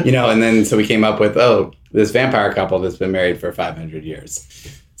forever? And then so we came up with, this vampire couple that's been married for 500 years.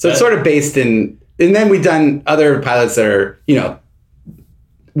 So it's sort of based in, and then we've done other pilots that are,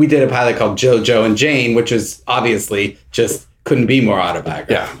 we did a pilot called Joe and Jane, which is obviously just couldn't be more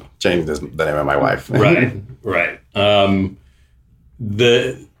autobiographical. Yeah. Jane is the name of my wife. Right.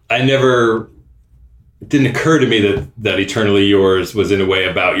 I never it didn't occur to me that Eternally Yours was in a way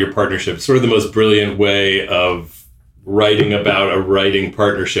about your partnership. Sort of the most brilliant way of writing about a writing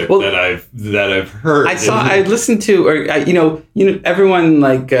partnership that I've heard. I listened to, or everyone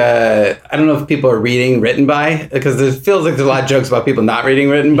like I don't know if people are reading Written By, because it feels like there's a lot of jokes about people not reading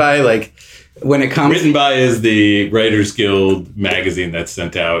Written By. Like when it comes, Written By is the Writers Guild magazine that's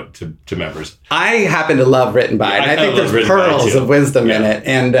sent out to members. I happen to love Written By, and I think there's pearls of wisdom in it.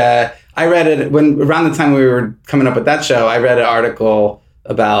 And I read it around the time we were coming up with that show. I read an article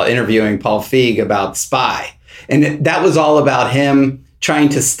about interviewing Paul Feig about Spy. And that was all about him trying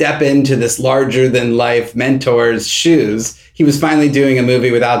to step into this larger-than-life mentor's shoes. He was finally doing a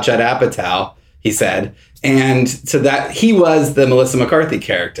movie without Judd Apatow, he said. And so that he was the Melissa McCarthy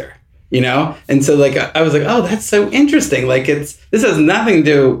character, And so I was like, oh, that's so interesting. Like this has nothing to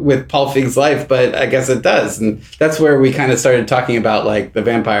do with Paul Feig's life, but I guess it does. And that's where we kind of started talking about like the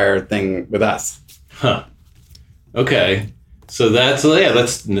vampire thing with us. Huh. Okay. So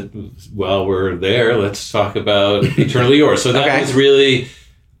while we're there, let's talk about Eternally Yours. So that was really,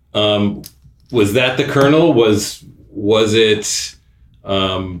 was that the kernel? Was it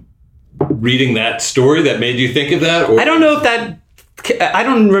reading that story that made you think of that? Or? I don't know I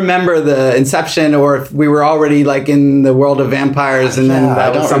don't remember the inception, or if we were already like in the world of vampires, and then I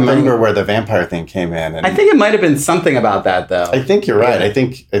don't remember where the vampire thing came in. And I think it might have been something about that, though. I think you're right. I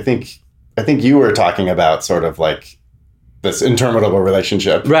think you were talking about sort of like this interminable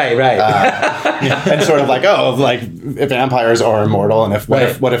relationship, right? And sort of like vampires are immortal, and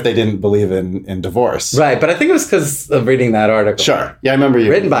what if they didn't believe in divorce, right? But I think it was because of reading that article. Sure, yeah, I remember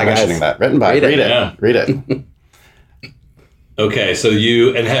you mentioning that. Written by, read it. Okay, so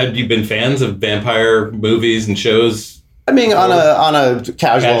had you been fans of vampire movies and shows? I mean, on a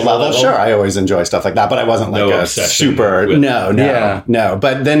casual level, sure. I always enjoy stuff like that, but I wasn't like a super no.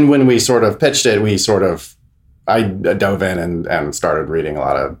 But then when we sort of pitched it, I dove in and started reading a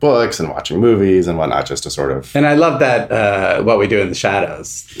lot of books and watching movies and whatnot, just to sort of. And I love that What We Do in the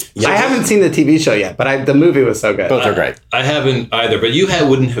Shadows. Yes. I haven't seen the TV show yet, but the movie was so good. Both are great. I haven't either, but you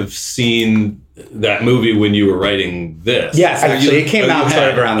wouldn't have seen that movie when you were writing this. Yes, actually, it came out sort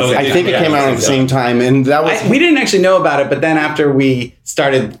of around the same time. I think it came out at the same time, and that was. We didn't actually know about it, but then after we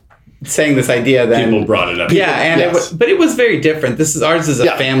started saying this idea, then people brought it up. Yeah, and it was very different. Ours is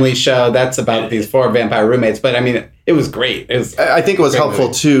a family show that's about these 4 vampire roommates, but I mean, it was great. I think it was helpful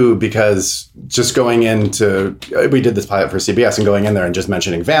too, because just going into, we did this pilot for CBS, and going in there and just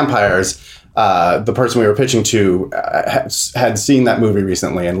mentioning vampires, the person we were pitching to had seen that movie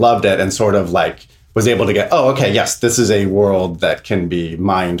recently and loved it, and sort of like was able to get, yes, this is a world that can be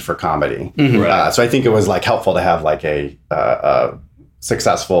mined for comedy. Mm-hmm. Right. So I think it was like helpful to have like a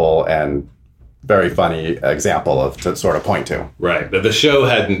successful and very funny example to sort of point to. Right. But the show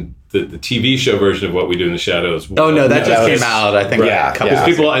hadn't, the TV show version of What We Do in the Shadows. Oh, no, that just came out, I think. Right. Because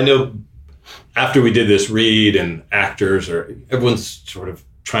people, I know, after we did this read, and actors, or everyone's sort of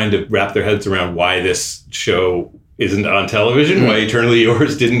trying to wrap their heads around why this show isn't on television, why Eternally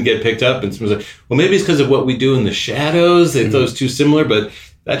Yours didn't get picked up. And someone's like, well, maybe it's because of What We Do in the Shadows. Those two similar, but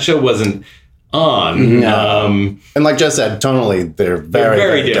that show wasn't on. No. And like Jess said, tonally, they're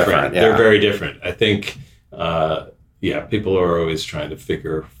very different. They're very different. I think, people are always trying to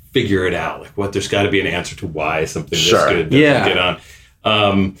figure it out. Like, there's got to be an answer to why something this good doesn't get on.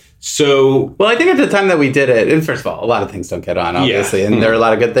 Well, I think at the time that we did it, and first of all, a lot of things don't get on, obviously, and there are a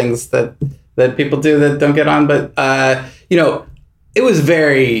lot of good things that people do that don't get on, but it was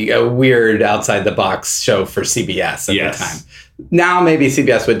very weird, outside the box show for CBS at the time. Now maybe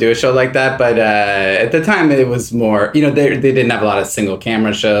CBS would do a show like that, but at the time it was more, they didn't have a lot of single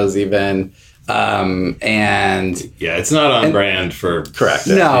camera shows even. And it's not on brand for correct.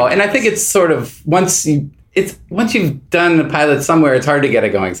 No, and I think it's sort of once you've done a pilot somewhere, it's hard to get it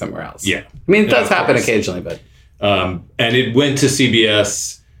going somewhere else. Yeah, I mean it does happen occasionally, but and it went to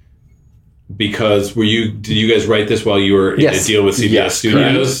CBS because did you guys write this while you were in a deal with CBS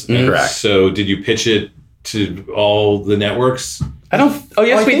Studios? Correct. So did you pitch it to all the networks? I don't. Oh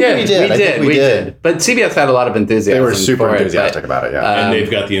yes, we did. But CBS had a lot of enthusiasm. They were super enthusiastic about it. Yeah, and they've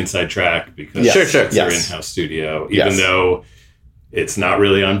got the inside track because it's their in-house studio. Even though it's not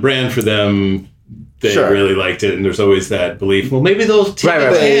really on brand for them, they really liked it. And there's always that belief. Well, maybe they'll take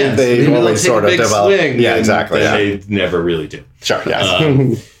a chance. They always sort of develop. Swing, yeah, exactly. They never really do. Sure.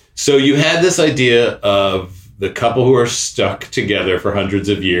 Yes. So you had this idea of the couple who are stuck together for hundreds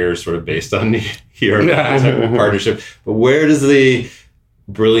of years, sort of based on your type of partnership. But where does the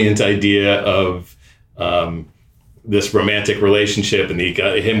brilliant idea of this romantic relationship, and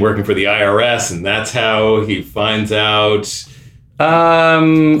him working for the IRS, and that's how he finds out?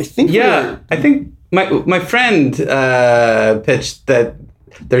 I think My friend pitched that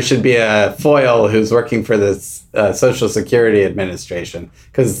there should be a foil who's working for this Social Security Administration,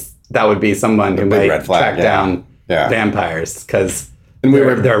 because that would be someone who might red flag, track down vampires, because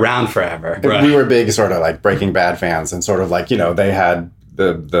they're around forever. We were big sort of like Breaking Bad fans, and sort of like, they had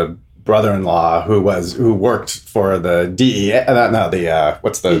the brother-in-law who worked for the DEA.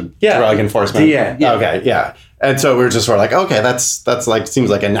 What's the drug enforcement? DEA. Yeah. Okay, yeah. And so we were just sort of like, okay, that's like,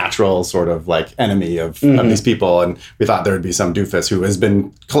 seems like a natural sort of like enemy of these people. And we thought there would be some doofus who has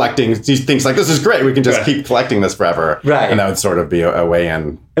been collecting these things like, this is great, we can just keep collecting this forever. Right. And that would sort of be a way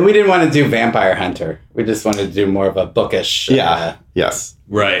in. And we didn't want to do Vampire Hunter. We just wanted to do more of a bookish foil.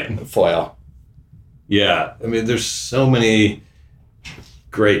 Yeah. I mean, there's so many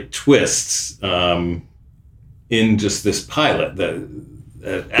great twists in just this pilot that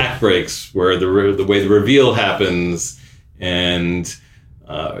act breaks where the way the reveal happens, and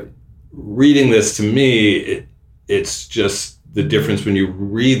reading this, to me, it's just the difference when you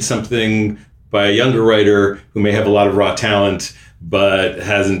read something by a younger writer who may have a lot of raw talent but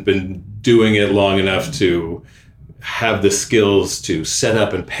hasn't been doing it long enough to have the skills to set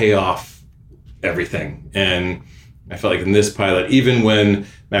up and pay off everything. And I felt like in this pilot, even when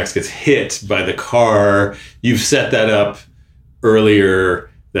Max gets hit by the car, you've set that up earlier,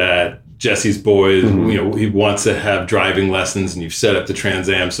 that Jesse's boy, he wants to have driving lessons, and you've set up the Trans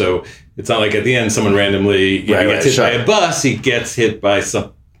Am. So it's not like at the end someone randomly gets hit by a bus. He gets hit by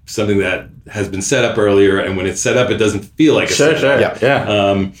something that has been set up earlier, and when it's set up, it doesn't feel like a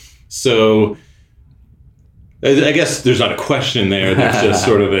setup. So I guess there's not a question there. There's just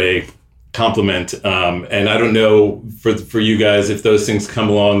sort of a compliment. And I don't know for you guys if those things come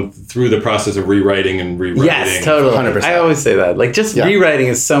along through the process of rewriting and rewriting. Yes, totally. 100%. I always say that. Like, just rewriting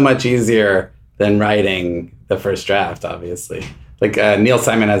is so much easier than writing the first draft, obviously. Like Neil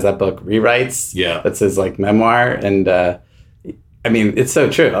Simon has that book, Rewrites. Yeah. That's his like memoir. And I mean, it's so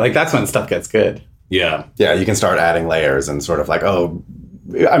true. Like, that's when stuff gets good. Yeah. Yeah, you can start adding layers and sort of like,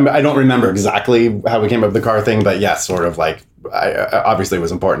 I don't remember exactly how we came up with the car thing, but yes, sort of like, obviously it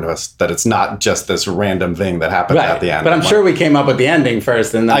was important to us that it's not just this random thing that happens at the end. But I'm sure we came up with the ending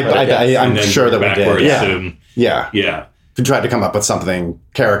first, and then I'm sure that we did. Yeah. We tried to come up with something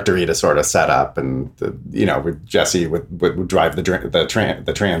character-y to sort of set up, and Jesse would drive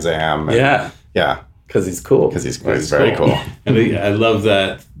the Trans Am. Because he's cool. Because he's very cool. And I love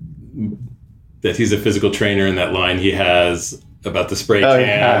that he's a physical trainer, and that line he has about the spray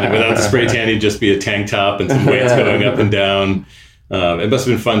tan. And without the spray tan, he'd just be a tank top and some weights going up and down. It must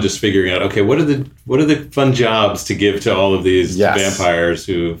have been fun just figuring out, okay, what are the fun jobs to give to all of these vampires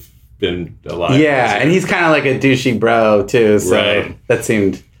who've been alive? Yeah, and he's kind of like a douchey bro too, so that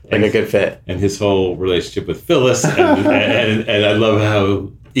seemed like a good fit. And his whole relationship with Phyllis, and I love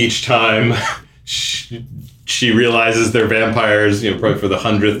how each time she realizes they're vampires, probably for the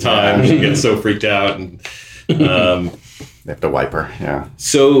 100th time, she gets so freaked out, and they have to wipe her. Yeah.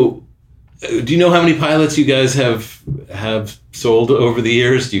 So, do you know how many pilots you guys have sold over the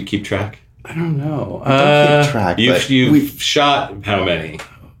years? Do you keep track? I don't know. I don't keep track. You've shot how many?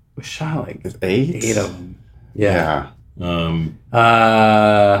 We shot like 8 of them. Yeah. And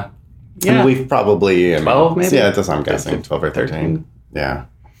we've probably 12 maybe. Yeah, that's what I'm guessing. 12 or 13. Yeah.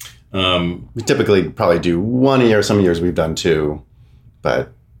 We typically probably do 1 a year. Some years we've done 2,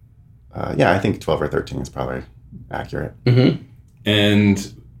 but I think 12 or 13 is probably accurate. Mm-hmm.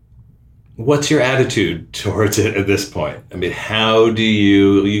 And what's your attitude towards it at this point? I mean, how do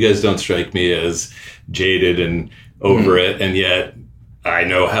you guys don't strike me as jaded and over it, and yet I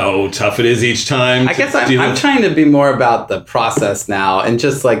know how tough it is each time. I guess I'm trying to be more about the process now, and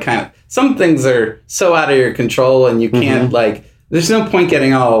just like kind of, some things are so out of your control, and you can't like, there's no point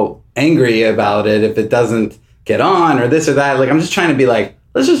getting all angry about it if it doesn't get on or this or that. Like, I'm just trying to be like,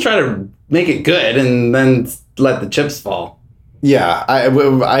 let's just try to make it good and then let the chips fall. Yeah,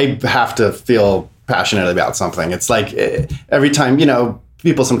 I have to feel passionate about something. It's like every time,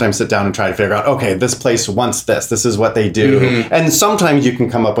 people sometimes sit down and try to figure out, okay, this place wants this. This is what they do. Mm-hmm. And sometimes you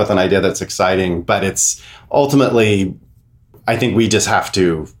can come up with an idea that's exciting, but it's ultimately, I think we just have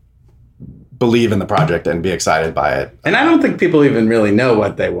to believe in the project and be excited by it. And I don't think people even really know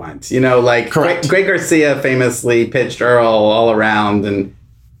what they want. Greg Garcia famously pitched Earl all around, and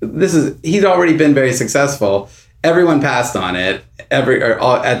he'd already been very successful. Everyone passed on it. At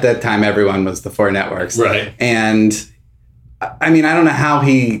that time, everyone was the 4 networks. Right. And I mean, I don't know how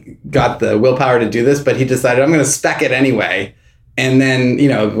he got the willpower to do this, but he decided, I'm going to spec it anyway. And then,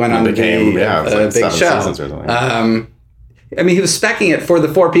 went on to be a big show. I mean, he was speccing it for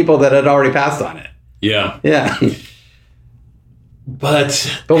the 4 people that had already passed on it. Yeah. Yeah.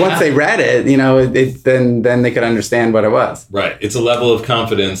 But once they read it, then they could understand what it was. Right. It's a level of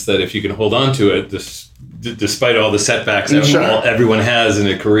confidence that if you can hold on to it, despite all the setbacks everyone has in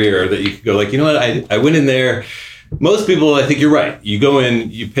a career, that you could go like, you know what, I went in there. Most people, I think you're right. You go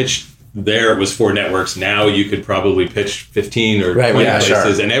in, you pitch there, it was 4 networks. Now you could probably pitch 15 or 20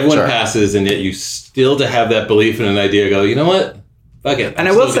 places, and everyone passes, and yet you still to have that belief in an idea, go, you know what? Fuck it. And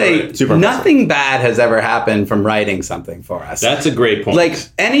I will say, nothing bad has ever happened from writing something for us. That's a great point. Like,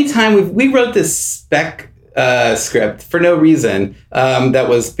 anytime we wrote this spec script for no reason, that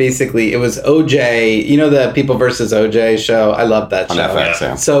was basically, it was OJ, the People versus OJ show? I love that show. On FX,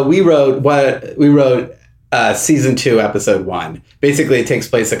 yeah. So we wrote season 2, episode 1. Basically, it takes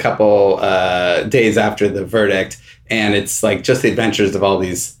place a couple days after the verdict, and it's like just the adventures of all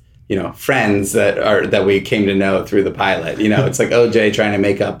these friends that we came to know through the pilot. It's like OJ trying to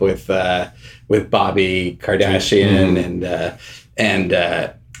make up with Bobby Kardashian and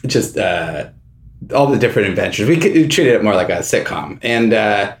just all the different adventures. We treated it more like a sitcom, and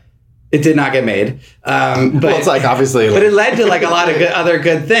it did not get made. But it's like obviously, but it led to like a lot of other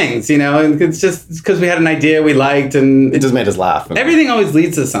good things, and it's just because we had an idea we liked, and it just made us laugh. Everything always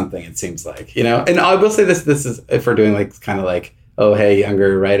leads to something. It seems like, And I will say this is if we're doing like kind of like, oh, hey,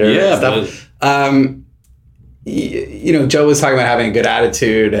 younger writer stuff. Joe was talking about having a good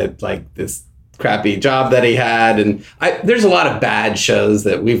attitude at like this crappy job that he had. And there's a lot of bad shows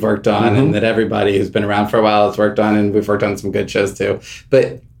that we've worked on and that everybody who's been around for a while has worked on. And we've worked on some good shows too.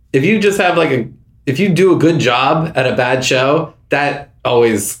 But if you just have if you do a good job at a bad show, that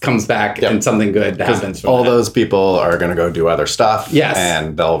always comes back and something good happens. All those people are going to go do other stuff. Yes.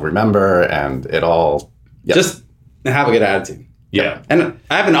 And they'll remember, and it all... Just have a good attitude. Yeah. And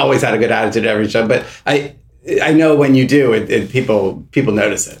I haven't always had a good attitude at every show, but I know when you do, people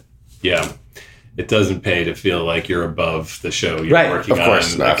notice it. Yeah. It doesn't pay to feel like you're above the show you're working of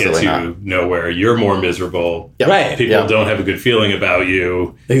course, on. That gets you nowhere. You're more miserable. Yep. Right. People don't have a good feeling about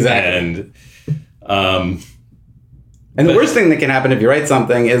you. Exactly. And the worst thing that can happen if you write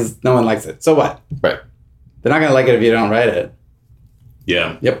something is no one likes it. So what? Right. They're not going to like it if you don't write it.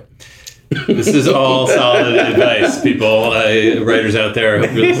 Yeah. Yep. This is all solid advice, people, writers out there. I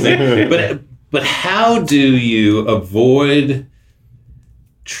hope you're listening. But how do you avoid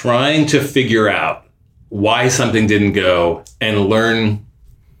trying to figure out why something didn't go and learn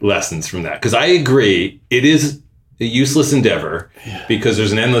lessons from that? Because I agree, it is a useless endeavor because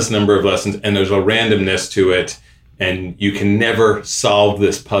there's an endless number of lessons and there's a randomness to it, and you can never solve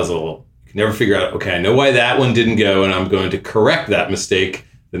this puzzle. You can never figure out, okay, I know why that one didn't go and I'm going to correct that mistake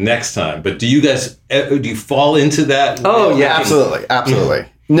the next time. But do you fall into that? Oh, yeah, absolutely.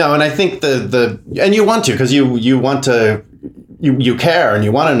 No, and I think and you want to, because you want to, you care and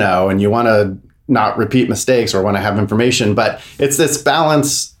you want to know and you want to not repeat mistakes or want to have information, but it's this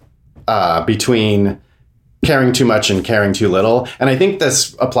balance between caring too much and caring too little. And I think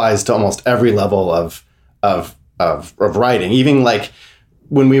this applies to almost every level of writing. Even like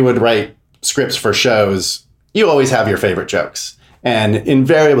when we would write scripts for shows, you always have your favorite jokes. And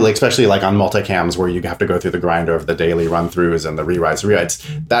invariably, especially like on multicams where you have to go through the grinder of the daily run-throughs and the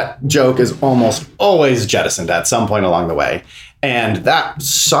rewrites, that joke is almost always jettisoned at some point along the way. And that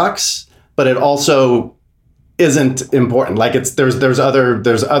sucks, but it also isn't important. Like there's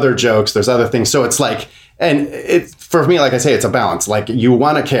other jokes, there's other things. So it's like, and it's, for me, like I say, it's a balance. Like you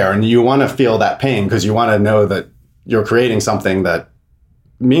want to care and you want to feel that pain because you want to know that you're creating something that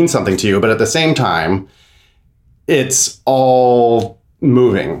means something to you. But at the same time, it's all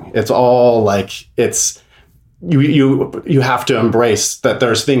moving. It's all like it's you have to embrace that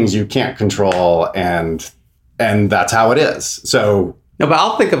there's things you can't control, and that's how it is. So no, but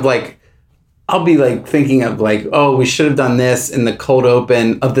I'll be thinking of oh, we should have done this in the cold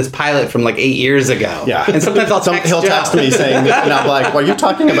open of this pilot from 8 years ago. Yeah, and sometimes he'll text me saying, and I'm like, "Well, are you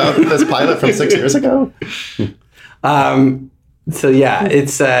talking about this pilot from 6 years ago?" So yeah,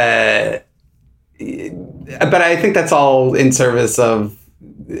 it's. But I think that's all in service of.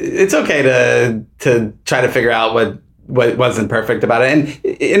 It's okay to try to figure out what wasn't perfect about it,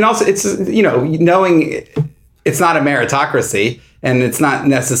 and also it's knowing it's not a meritocracy, and it's not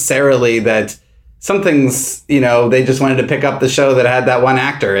necessarily that some things they just wanted to pick up the show that had that one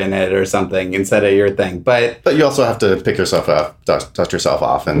actor in it or something instead of your thing. But you also have to pick yourself up, dust yourself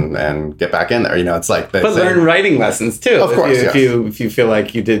off, and get back in there. It's like but learn writing lessons too. Of course, if you feel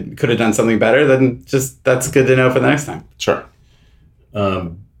like you could have done something better, then just that's good to know for the next time. Sure.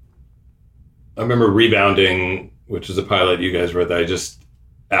 I remember Rebounding, which is a pilot you guys wrote that I just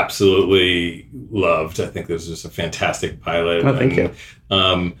absolutely loved. I think this was just a fantastic pilot. Oh, thank you.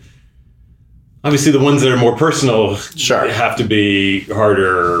 obviously the ones that are more personal Sure. have to be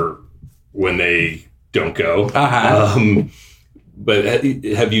harder when they don't go. But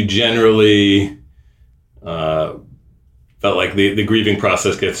have you generally felt like the grieving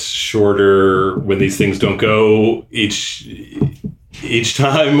process gets shorter when these things don't go each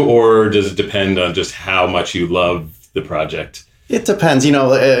time, or does it depend on just how much you love the project? It depends.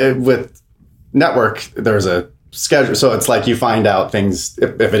 With network, there's a schedule, so it's like you find out things.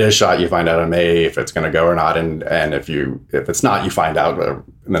 If it is shot, you find out in May if it's going to go or not, and if it's not, you find out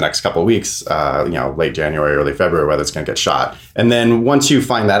in the next couple of weeks, late January, early February, whether it's going to get shot. And then once you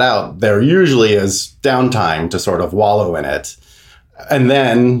find that out, there usually is downtime to sort of wallow in it, and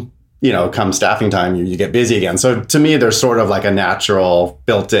then come staffing time, you get busy again. So to me, there's sort of like a natural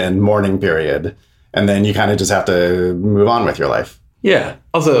built-in mourning period, and then you kind of just have to move on with your life. Yeah.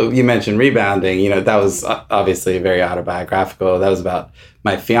 Also, you mentioned rebounding. That was obviously very autobiographical. That was about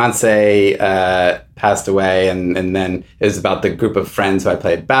my fiance passed away, and then it was about the group of friends who I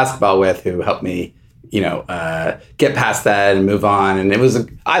played basketball with who helped me, get past that and move on. And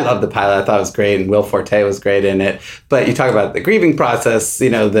I loved the pilot. I thought it was great, and Will Forte was great in it. But you talk about the grieving process, the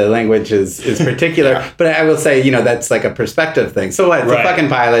language is particular. Yeah. But I will say, that's like a perspective thing. So what? It's a fucking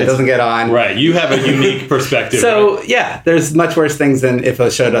pilot. It doesn't get on. Right. You have a unique perspective. So, right? Yeah, there's much worse things than if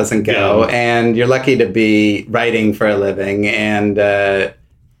a show doesn't go. Yeah. And you're lucky to be writing for a living.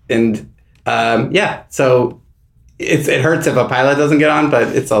 So it hurts if a pilot doesn't get on,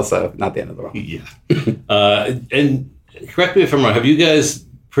 but it's also not the end of the world. Yeah. And correct me if I'm wrong, have you guys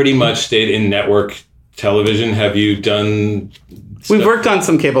pretty much stayed in network television? Have you done stuff? We've worked on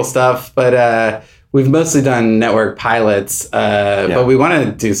some cable stuff, but we've mostly done network pilots, but we want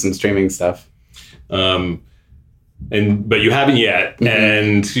to do some streaming stuff. But you haven't yet. Mm-hmm.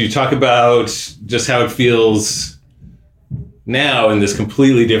 And you talk about just how it feels now in this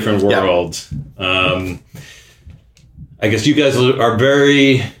completely different world. Yeah. I guess you guys are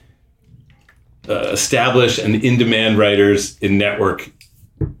very established and in-demand writers in network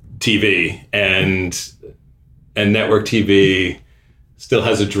TV, and network TV still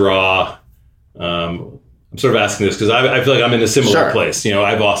has a draw. I'm sort of asking this because I feel like I'm in a similar place.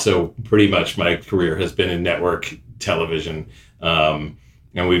 I've also pretty much my career has been in network television, and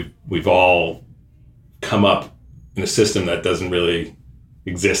we've all come up in a system that doesn't really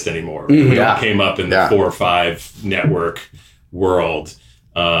exist anymore. We all came up in the 4 or 5 network world,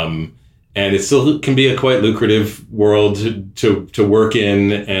 and it still can be a quite lucrative world to work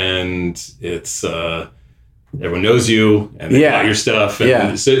in, and it's everyone knows you and they buy your stuff.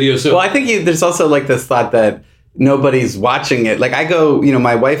 And so well, I think there's also like this thought that nobody's watching it. Like I go,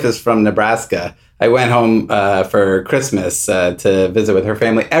 my wife is from Nebraska. I went home for Christmas to visit with her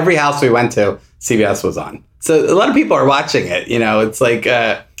family. Every house we went to, CBS was on. So a lot of people are watching it. It's like,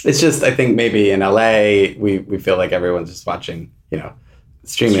 it's just, I think maybe in LA, we feel like everyone's just watching,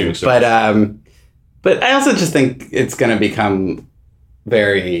 streaming. But I also just think it's going to become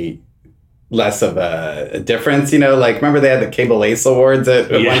very less of a difference, like remember they had the Cable Ace Awards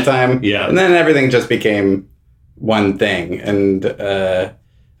at one time? Yeah. And then everything just became one thing. And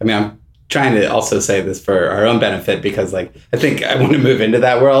I'm trying to also say this for our own benefit because I think I want to move into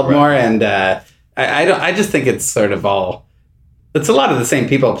that world more. And I just think it's sort of it's a lot of the same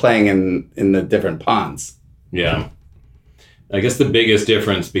people playing in the different ponds. Yeah. I guess the biggest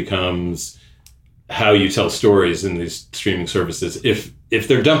difference becomes how you tell stories in these streaming services. If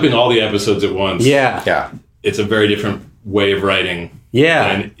they're dumping all the episodes at once, it's a very different way of writing.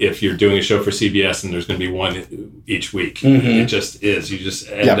 Yeah. And if you're doing a show for CBS and there's going to be one each week, it just is. You just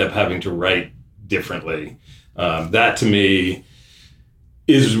end up having to write differently. That to me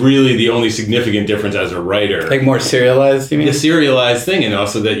is really the only significant difference as a writer. Like more serialized, you mean? The serialized thing, and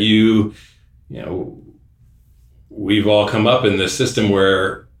also that we've all come up in this system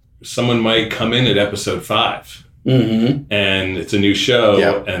where someone might come in at episode 5 and it's a new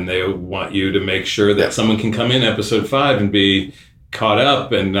show and they want you to make sure that someone can come in episode 5 and be caught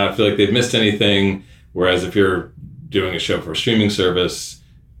up and not feel like they've missed anything. Whereas if you're doing a show for a streaming service,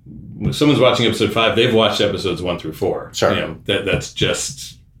 if someone's watching episode 5, they've watched episodes 1 through 4. Sure. That's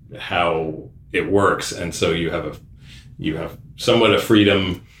just how it works. And so you have somewhat of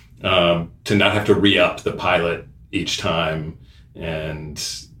freedom to not have to re-up the pilot each time. And,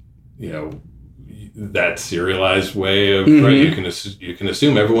 that serialized way of writing, you can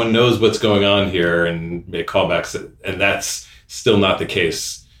assume everyone knows what's going on here and make callbacks. And that's still not the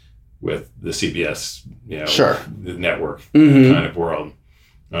case with the CBS, the network kind of world.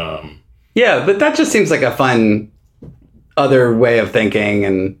 But that just seems like a fun other way of thinking.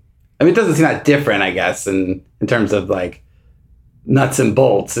 And it doesn't seem that different, I guess, in terms of like nuts and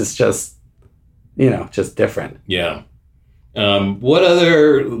bolts. It's just just different. Yeah. What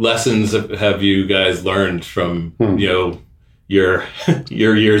other lessons have you guys learned from, your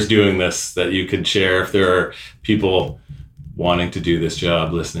years doing this that you could share if there are people wanting to do this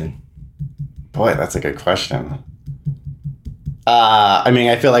job listening? Boy, that's a good question.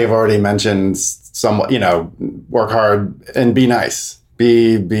 I feel like I've already mentioned somewhat, work hard and be nice.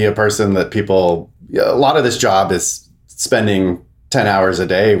 Be a person that people, a lot of this job is spending 10 hours a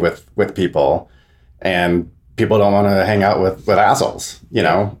day with people, and people don't want to hang out with assholes,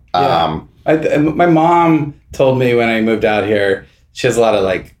 Yeah. My mom told me when I moved out here, she has a lot of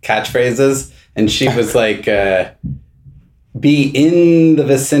like catchphrases, and she was like, be in the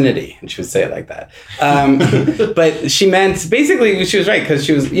vicinity. And she would say it like that. But she meant, basically, she was right, because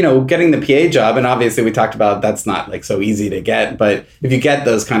she was, getting the PA job. And obviously we talked about that's not like so easy to get. But if you get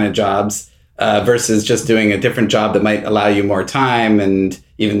those kind of jobs versus just doing a different job that might allow you more time and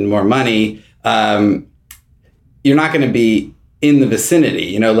even more money, you're not going to be in the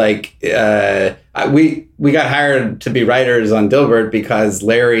vicinity. We got hired to be writers on Dilbert because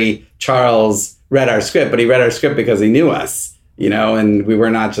Larry Charles read our script, but he read our script because he knew us, and we were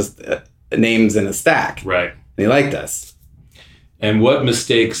not just names in a stack. Right. And he liked us. And what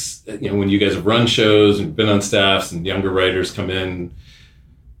mistakes, when you guys have run shows and been on staffs and younger writers come in,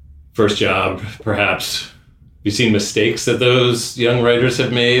 first job, perhaps, have you seen mistakes that those young writers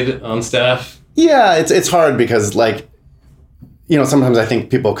have made on staff? Yeah, it's hard because, sometimes I think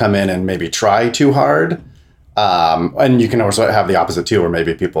people come in and maybe try too hard. And you can also have the opposite too, where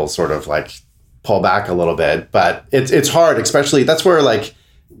maybe people sort of pull back a little bit. But it's hard, especially that's where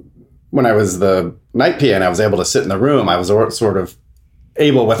when I was the night PA and I was able to sit in the room, I was sort of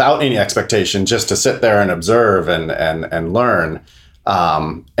able, without any expectation, just to sit there and observe and learn.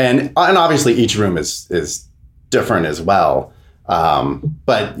 And obviously each room is different as well.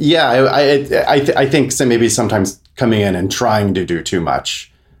 But yeah, I think maybe sometimes coming in and trying to do too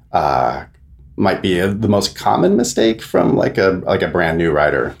much might be the most common mistake from a brand new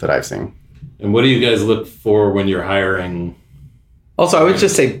writer that I've seen. And what do you guys look for when you're hiring? Also, I would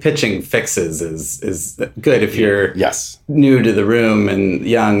just say pitching fixes is good if you're new to the room and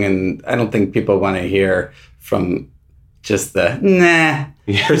young, and I don't think people want to hear from just the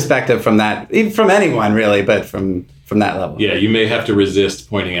perspective from that, even from anyone really, but from that level. Yeah, you may have to resist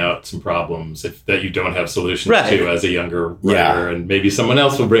pointing out some problems that you don't have solutions to as a younger writer, and maybe someone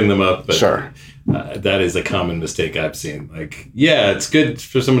else will bring them up. But sure. That is a common mistake I've seen. It's good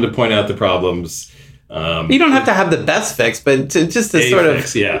for someone to point out the problems. You don't have to have the best fix, but just to sort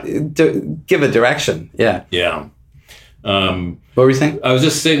of give a direction. Yeah. Yeah. What were you saying? I was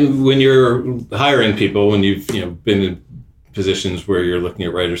just saying, when you're hiring people, when you've been in positions where you're looking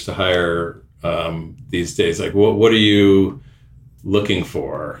at writers to hire these days, what are you looking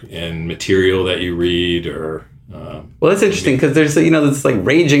for in material that you read or? Well, that's interesting because there's this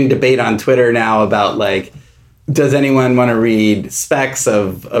raging debate on Twitter now about does anyone want to read specs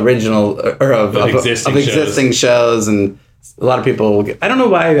of original or of existing shows? And a lot of people, I don't know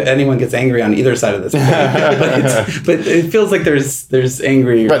why anyone gets angry on either side of this, but it feels like there's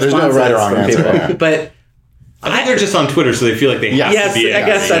angry responses there's no right or wrong from answer, people. yeah. But I think they're just on Twitter, so they feel like they have to be. I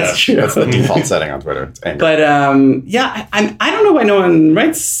guess that's true. That's the default setting on Twitter. It's angry. But I don't know why no one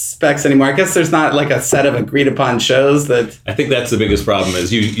writes specs anymore. I guess there's not a set of agreed upon shows that. I think that's the biggest problem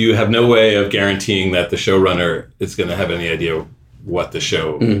is you have no way of guaranteeing that the showrunner is going to have any idea what the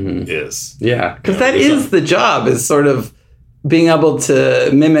show is. Yeah, because that is the job, is sort of being able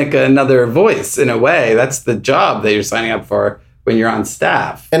to mimic another voice in a way. That's the job that you're signing up for when you're on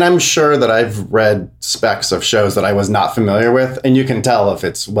staff. And I'm sure that I've read specs of shows that I was not familiar with, and you can tell if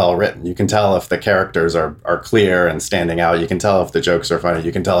it's well written. You can tell if the characters are clear and standing out. You can tell if the jokes are funny.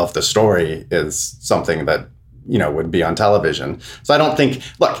 You can tell if the story is something that would be on television. So I don't think,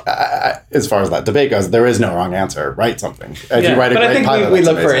 look, as far as that debate goes, there is no wrong answer. Write something. If you write a great pilot, I think we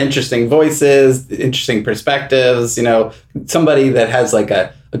look for interesting voices, interesting perspectives, somebody that has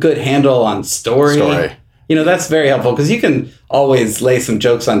a good handle on story. That's very helpful because you can always lay some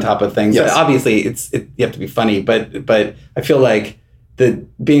jokes on top of things. Yes. Obviously, you have to be funny, but I feel like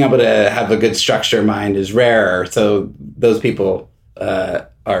being able to have a good structure mind is rare. So those people are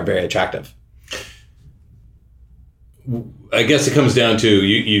very attractive. I guess it comes down to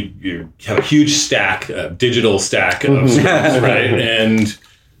you have a huge stack, a digital stack of scripts, right? And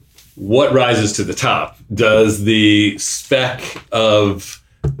what rises to the top? Does the spec of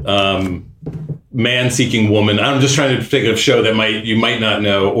man-seeking woman, I'm just trying to think of a show that you might not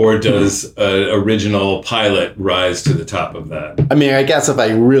know, or does an original pilot rise to the top of that? I mean, I guess if I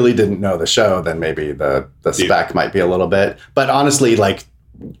really didn't know the show, then maybe the spec might be a little bit. But honestly,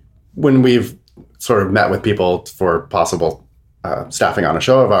 when we've sort of met with people for possible staffing on a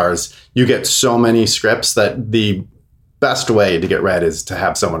show of ours, you get so many scripts that the best way to get read is to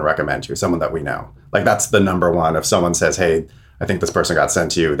have someone recommend you, someone that we know. Like that's the number one. If someone says, hey, I think this person got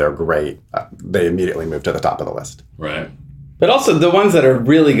sent to you, they're great, they immediately move to the top of the list. Right. But also the ones that are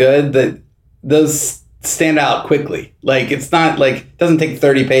really good, that those stand out quickly. Like it's not like, it doesn't take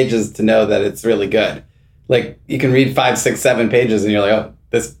 30 pages to know that it's really good. Like you can read 5, 6, 7 pages and you're like, oh,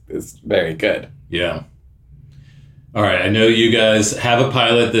 this is very good. Yeah. All right. I know you guys have a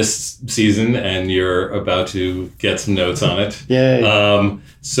pilot this season and you're about to get some notes on it. Yay.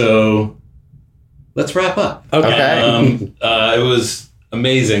 So let's wrap up. Okay. It was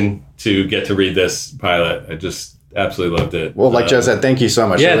amazing to get to read this pilot. I just absolutely loved it. Well, like Joe said, thank you so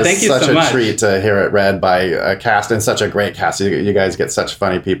much. Yeah, it was thank you such so a much. treat to hear it read by a cast, and such a great cast. You guys get such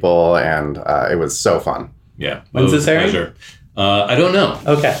funny people, and it was so fun. Yeah. When's this airing? Pleasure. I don't know.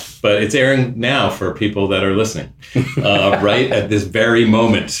 Okay. But it's airing now for people that are listening. Right at this very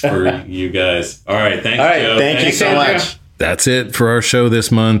moment for you guys. All right. Thanks, All right, Joe. Thank you so much. That's it for our show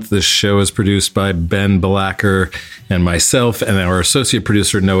this month. This show is produced by Ben Blacker and myself and our associate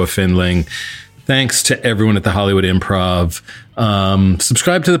producer, Noah Findling. Thanks to everyone at the Hollywood Improv.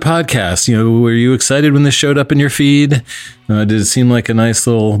 Subscribe to the podcast. Were you excited when this showed up in your feed? Did it seem like a nice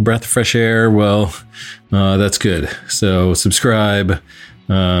little breath of fresh air? Well, that's good. So subscribe.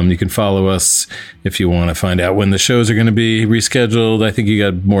 You can follow us if you want to find out when the shows are going to be rescheduled. I think you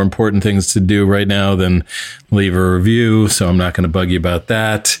got more important things to do right now than leave a review, so I'm not going to bug you about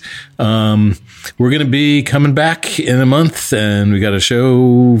that. We're going to be coming back in a month, and we got a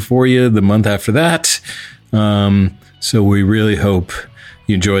show for you the month after that. So we really hope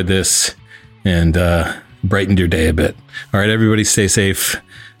you enjoyed this and brightened your day a bit. All right, everybody stay safe.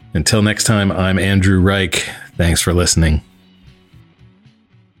 Until next time, I'm Andrew Reich. Thanks for listening.